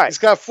 Yeah. Right. He's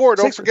got 4.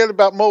 Don't forget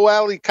about Mo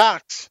Alley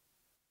Cox.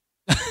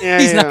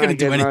 He's not going to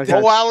do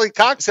anything. Mo Alley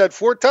Cox had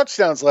 4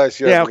 touchdowns last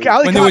year. Yeah, okay.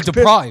 When they were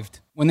deprived.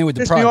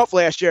 Pissed me off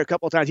last year a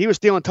couple of times. He was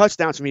stealing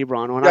touchdowns from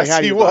Ebron when yes, I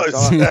had he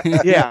was.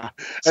 Yeah.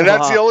 And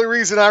that's the only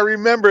reason I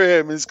remember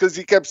him is because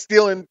he kept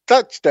stealing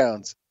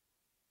touchdowns.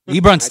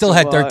 Ebron still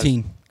had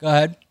 13. Go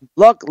ahead.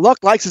 Luck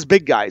likes his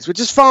big guys, which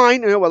is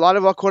fine. You know, a lot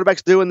of our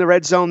quarterbacks do in the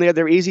red zone there.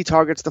 They're easy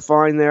targets to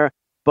find there.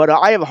 But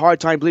I have a hard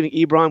time believing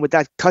Ebron with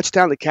that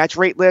touchdown, the catch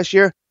rate last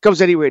year,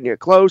 comes anywhere near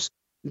close.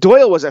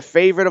 Doyle was a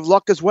favorite of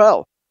Luck as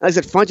well. As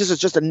I said, Funchess is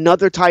just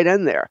another tight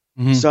end there.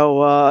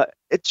 So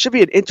it should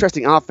be an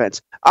interesting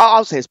offense.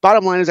 I'll say this.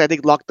 Bottom line is I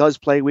think Luck does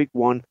play week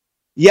 1.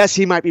 Yes,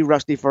 he might be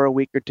rusty for a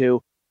week or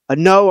 2.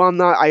 No, I'm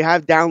not. I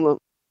have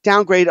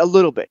downgraded a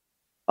little bit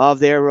of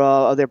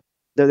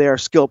their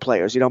skill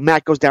players. You know,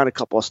 Matt goes down a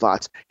couple of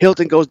slots.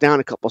 Hilton goes down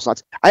a couple of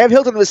slots. I have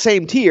Hilton in the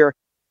same tier.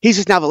 He's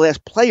just now the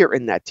last player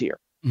in that tier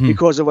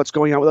because of what's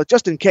going on with Luck,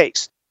 just in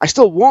case. I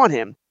still want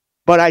him,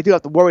 but I do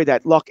have to worry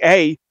that Luck,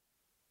 A,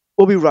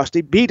 will be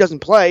rusty, B, doesn't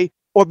play,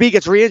 or B,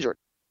 gets re-injured.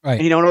 Right.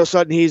 And, all of a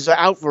sudden he's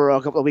out for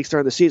a couple of weeks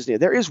during the season.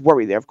 There is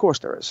worry there. Of course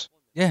there is.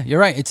 Yeah,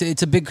 you're right.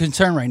 It's a big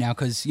concern right now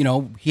because,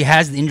 he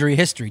has the injury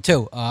history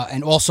too.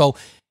 And also,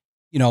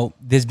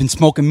 there's been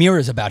smoke and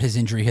mirrors about his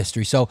injury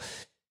history. So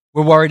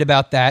we're worried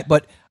about that.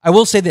 But I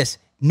will say this.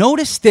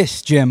 Notice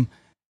this, Jim.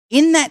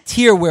 In that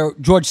tier where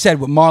George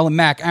said with Marlon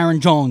Mack, Aaron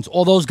Jones,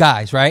 all those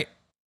guys, right?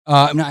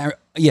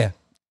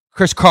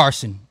 Chris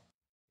Carson,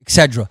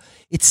 etc.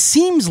 It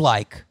seems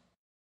like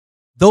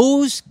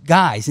those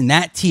guys in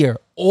that tier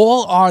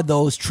all are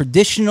those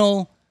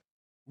traditional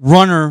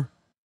runner,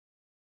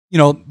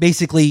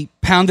 basically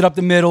pounded up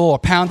the middle or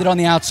pounded on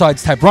the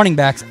outsides type running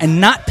backs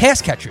and not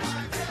pass catchers.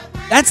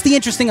 That's the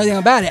interesting thing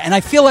about it. And I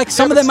feel like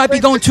some of them might be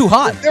going too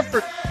high.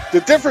 The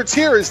difference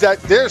here is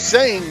that they're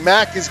saying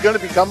Mack is going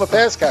to become a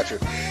pass catcher.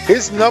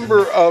 His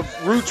number of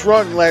routes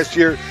run last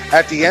year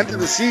at the end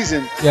of the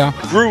season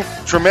grew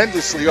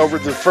tremendously over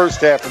the first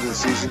half of the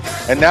season.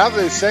 And now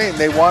they're saying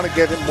they want to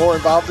get him more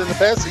involved in the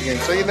passing game.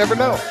 So you never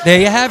know. There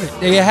you have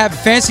it.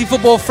 Fantasy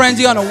Football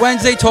Frenzy on a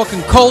Wednesday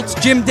talking Colts.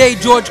 Jim Day,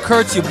 George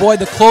Kurtz, your boy,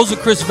 the closer,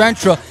 Chris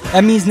Ventura.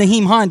 That means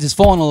Naheem Hines is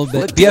falling a little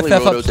bit. Let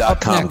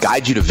DailyRoto.com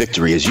guide you to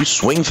victory as you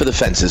swing for the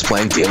fences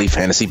playing daily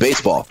fantasy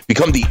baseball.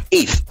 Become the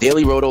 8th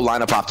Daily Roto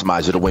lineup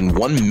optimizer to win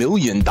 $1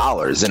 million in a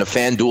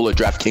FanDuel or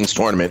DraftKings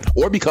tournament,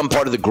 or become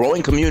part of the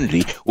growing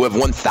community who have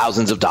won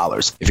thousands of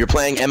dollars. If you're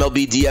playing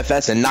MLB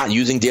DFS and not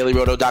using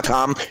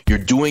DailyRoto.com, you're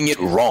doing it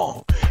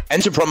wrong.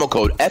 Enter promo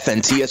code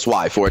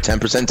FNTSY for a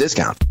 10%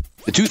 discount.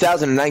 The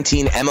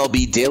 2019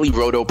 MLB Daily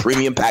Roto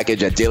Premium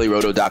Package at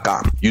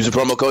DailyRoto.com. Use the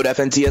promo code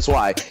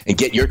FNTSY and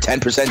get your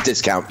 10%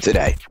 discount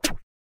today.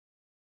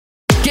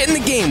 Get in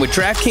the game with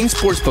DraftKings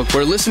Sportsbook,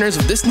 where listeners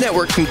of this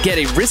network can get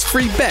a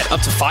risk-free bet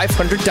up to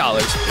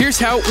 $500. Here's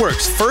how it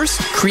works.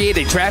 First, create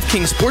a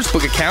DraftKings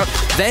Sportsbook account,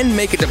 then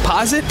make a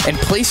deposit and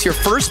place your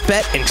first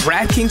bet, and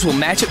DraftKings will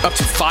match it up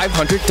to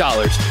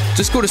 $500.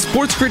 Just go to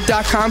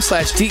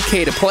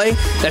sportsgrid.com/DK to play.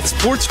 That's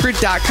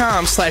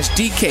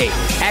sportsgrid.com/DK.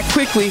 Act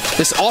quickly.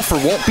 This offer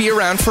won't be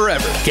around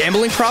forever.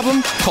 Gambling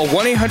problem? Call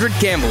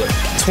 1-800-GAMBLER.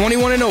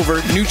 21 and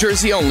over, New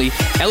Jersey only.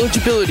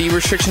 Eligibility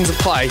restrictions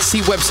apply.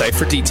 See website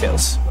for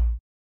details.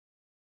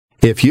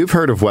 If you've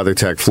heard of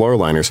WeatherTech floor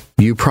liners,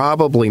 you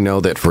probably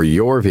know that for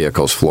your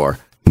vehicle's floor,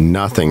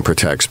 nothing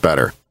protects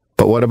better.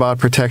 But what about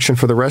protection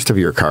for the rest of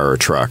your car or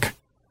truck?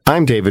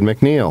 I'm David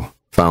McNeil,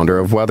 founder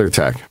of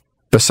WeatherTech.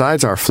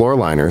 Besides our floor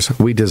liners,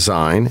 we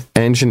design,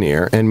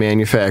 engineer, and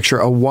manufacture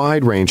a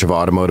wide range of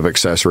automotive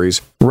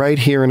accessories right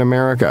here in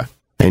America.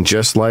 And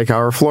just like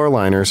our floor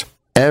liners,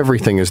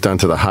 everything is done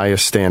to the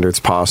highest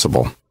standards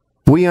possible.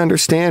 We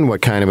understand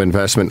what kind of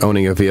investment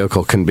owning a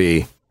vehicle can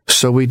be,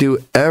 so we do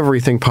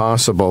everything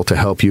possible to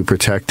help you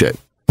protect it.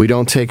 We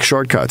don't take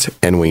shortcuts,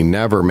 and we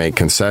never make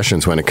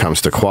concessions when it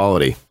comes to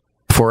quality.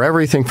 For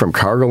everything from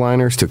cargo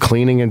liners to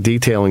cleaning and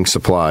detailing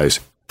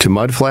supplies to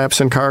mud flaps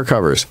and car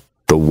covers,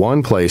 the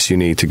one place you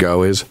need to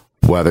go is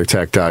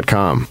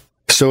WeatherTech.com.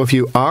 So if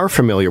you are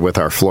familiar with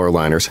our floor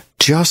liners,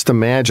 just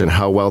imagine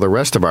how well the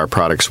rest of our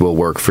products will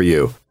work for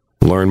you.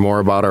 Learn more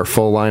about our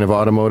full line of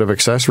automotive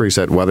accessories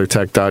at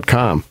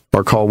WeatherTech.com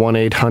or call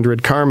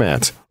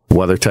 1-800-CarMats.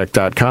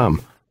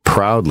 WeatherTech.com.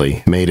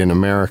 Proudly made in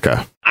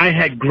America. I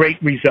had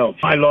great results.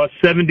 I lost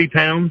 70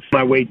 pounds.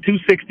 I weighed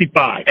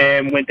 265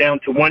 and went down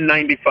to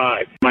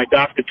 195. My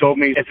doctor told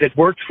me, if it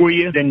works for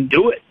you, then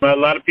do it. A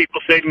lot of people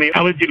say to me,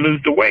 how did you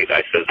lose the weight?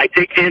 I said, I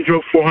take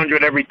Andro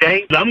 400 every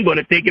day. I'm going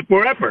to take it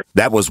forever.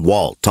 That was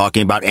Walt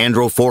talking about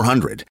Andro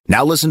 400.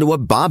 Now listen to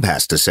what Bob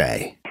has to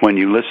say. When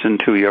you listen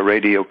to your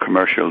radio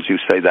commercials, you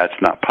say that's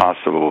not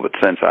possible, but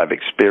since I've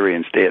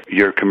experienced it,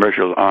 your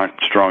commercials aren't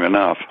strong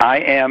enough. I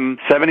am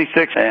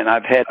 76, and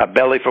I've had a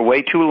belly for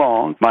way too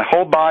long. My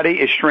whole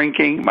body is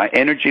shrinking. My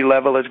energy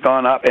level has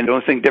gone up, and the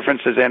only thing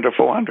different is Andro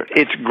 400.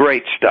 It's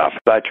great stuff.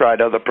 I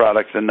tried other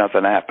products, and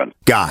nothing happened.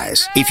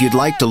 Guys, if you'd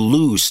like to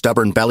lose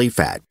stubborn belly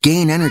fat,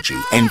 gain energy,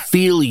 and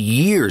feel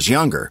years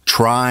younger,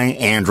 try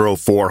Andro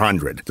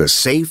 400, the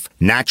safe,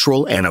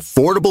 natural, and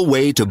affordable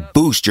way to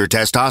boost your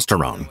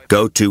testosterone.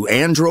 Go to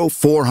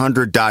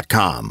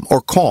andro400.com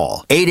or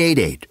call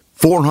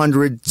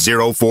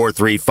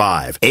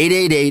 888-400-0435.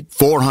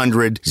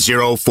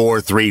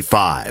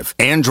 888-400-0435.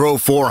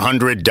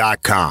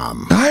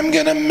 andro400.com. I'm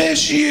gonna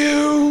miss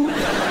you.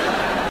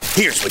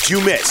 Here's what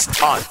you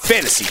missed on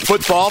Fantasy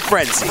Football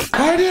Frenzy.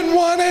 I didn't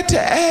want it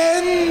to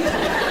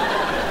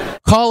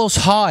end. Carlos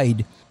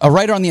Hyde, a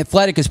writer on The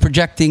Athletic, is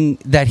projecting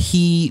that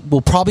he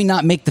will probably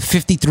not make the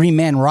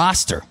 53-man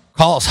roster.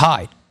 Carlos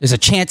Hyde. There's a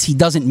chance he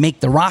doesn't make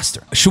the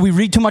roster. Should we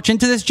read too much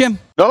into this, Jim?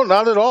 No,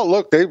 not at all.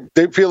 Look, they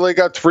feel they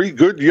got 3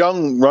 good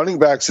young running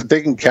backs that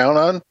they can count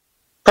on.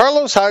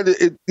 Carlos Hyde,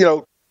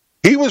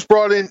 he was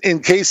brought in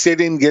case they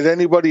didn't get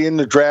anybody in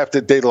the draft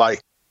that they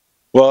liked.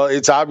 Well,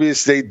 it's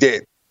obvious they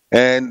did,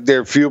 and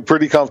they feel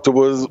pretty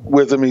comfortable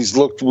with him. He's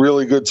looked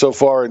really good so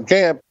far in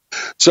camp.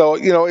 So,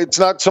 it's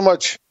not so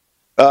much,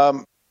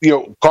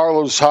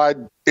 Carlos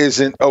Hyde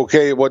isn't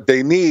okay at what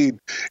they need.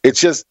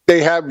 It's just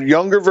they have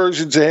younger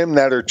versions of him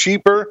that are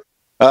cheaper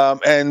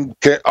and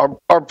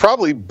are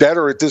probably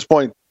better at this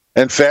point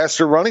and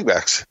faster running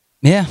backs.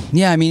 Yeah.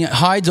 I mean,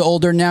 Hyde's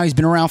older now. He's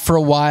been around for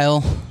a while.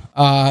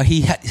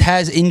 He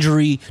has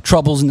injury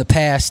troubles in the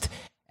past,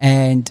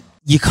 and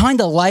you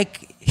kind of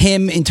like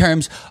him in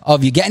terms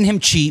of you getting him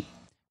cheap.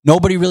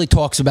 Nobody really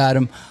talks about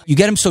him. You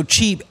get him so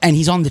cheap, and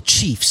he's on the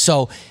Chiefs.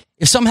 So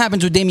if something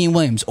happens with Damian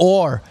Williams,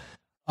 or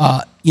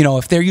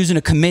if they're using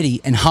a committee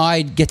and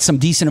Hyde gets some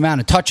decent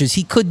amount of touches,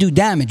 he could do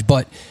damage.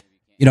 But,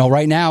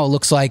 right now it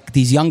looks like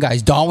these young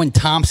guys, Darwin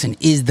Thompson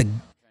is the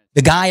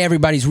guy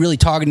everybody's really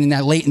targeting in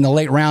the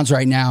late rounds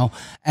right now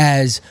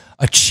as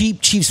a cheap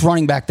Chiefs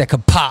running back that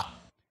could pop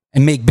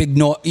and make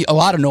a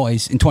lot of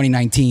noise in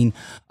 2019.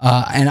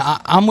 And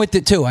I'm with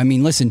it too. I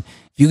mean, listen,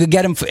 if you could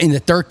get him in the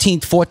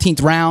 13th,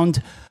 14th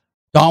round,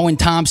 Darwin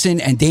Thompson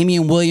and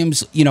Damian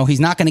Williams, he's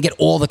not going to get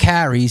all the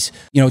carries.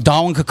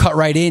 Darwin could cut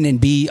right in and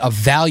be a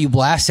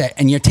valuable asset,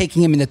 and you're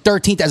taking him in the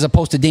 13th as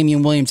opposed to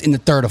Damian Williams in the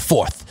 3rd or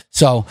 4th.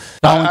 So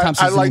Darwin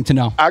Thompson's the name to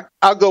know.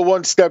 I'll go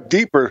one step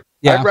deeper.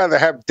 Yeah. I'd rather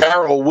have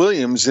Darrell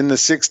Williams in the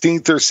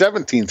 16th or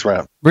 17th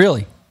round.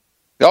 Really?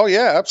 Oh,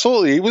 yeah,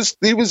 absolutely. He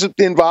was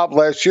involved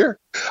last year.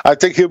 I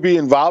think he'll be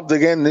involved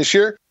again this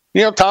year.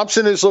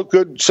 Thompson has looked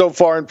good so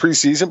far in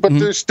preseason, but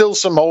there's still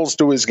some holes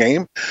to his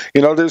game.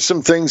 There's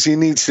some things he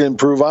needs to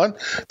improve on.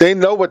 They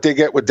know what they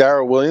get with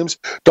Darrell Williams.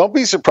 Don't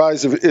be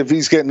surprised if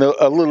he's getting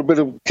a little bit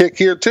of kick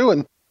here, too,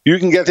 and you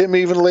can get him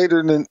even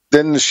later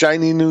than the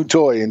shiny new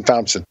toy in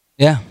Thompson.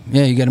 Yeah,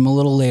 you get him a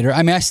little later.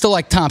 I mean, I still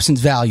like Thompson's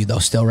value, though,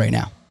 still right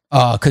now,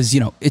 because,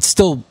 it's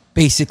still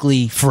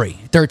basically free.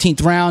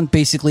 13th round,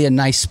 basically a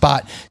nice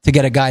spot to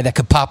get a guy that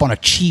could pop on a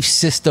Chiefs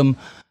system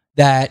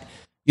that,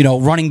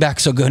 running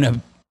backs are going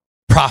to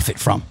profit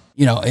from.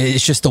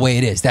 It's just the way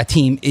it is. That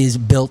team is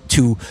built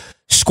to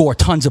score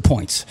tons of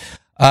points.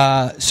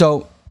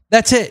 So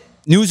that's it.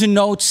 News and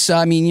notes.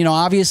 I mean,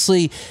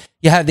 obviously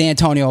you have the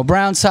Antonio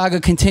Brown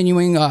saga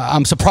continuing.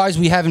 I'm surprised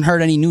we haven't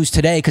heard any news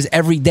today, because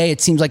every day it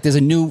seems like there's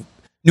a new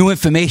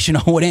information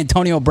on what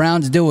Antonio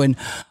Brown's doing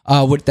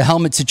with the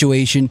helmet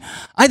situation.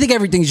 I think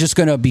everything's just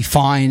going to be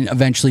fine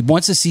eventually.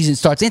 Once the season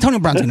starts, Antonio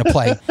Brown's going to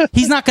play.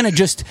 He's not going to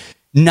just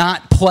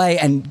not play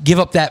and give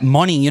up that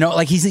money.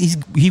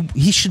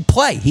 He should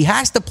play. He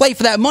has to play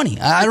for that money.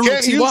 I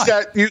don't see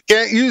why. You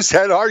can't use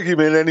that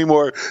argument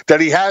anymore that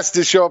he has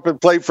to show up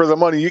and play for the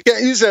money. You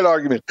can't use that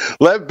argument.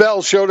 Lev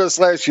Bell showed us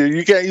last year.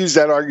 You can't use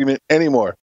that argument anymore.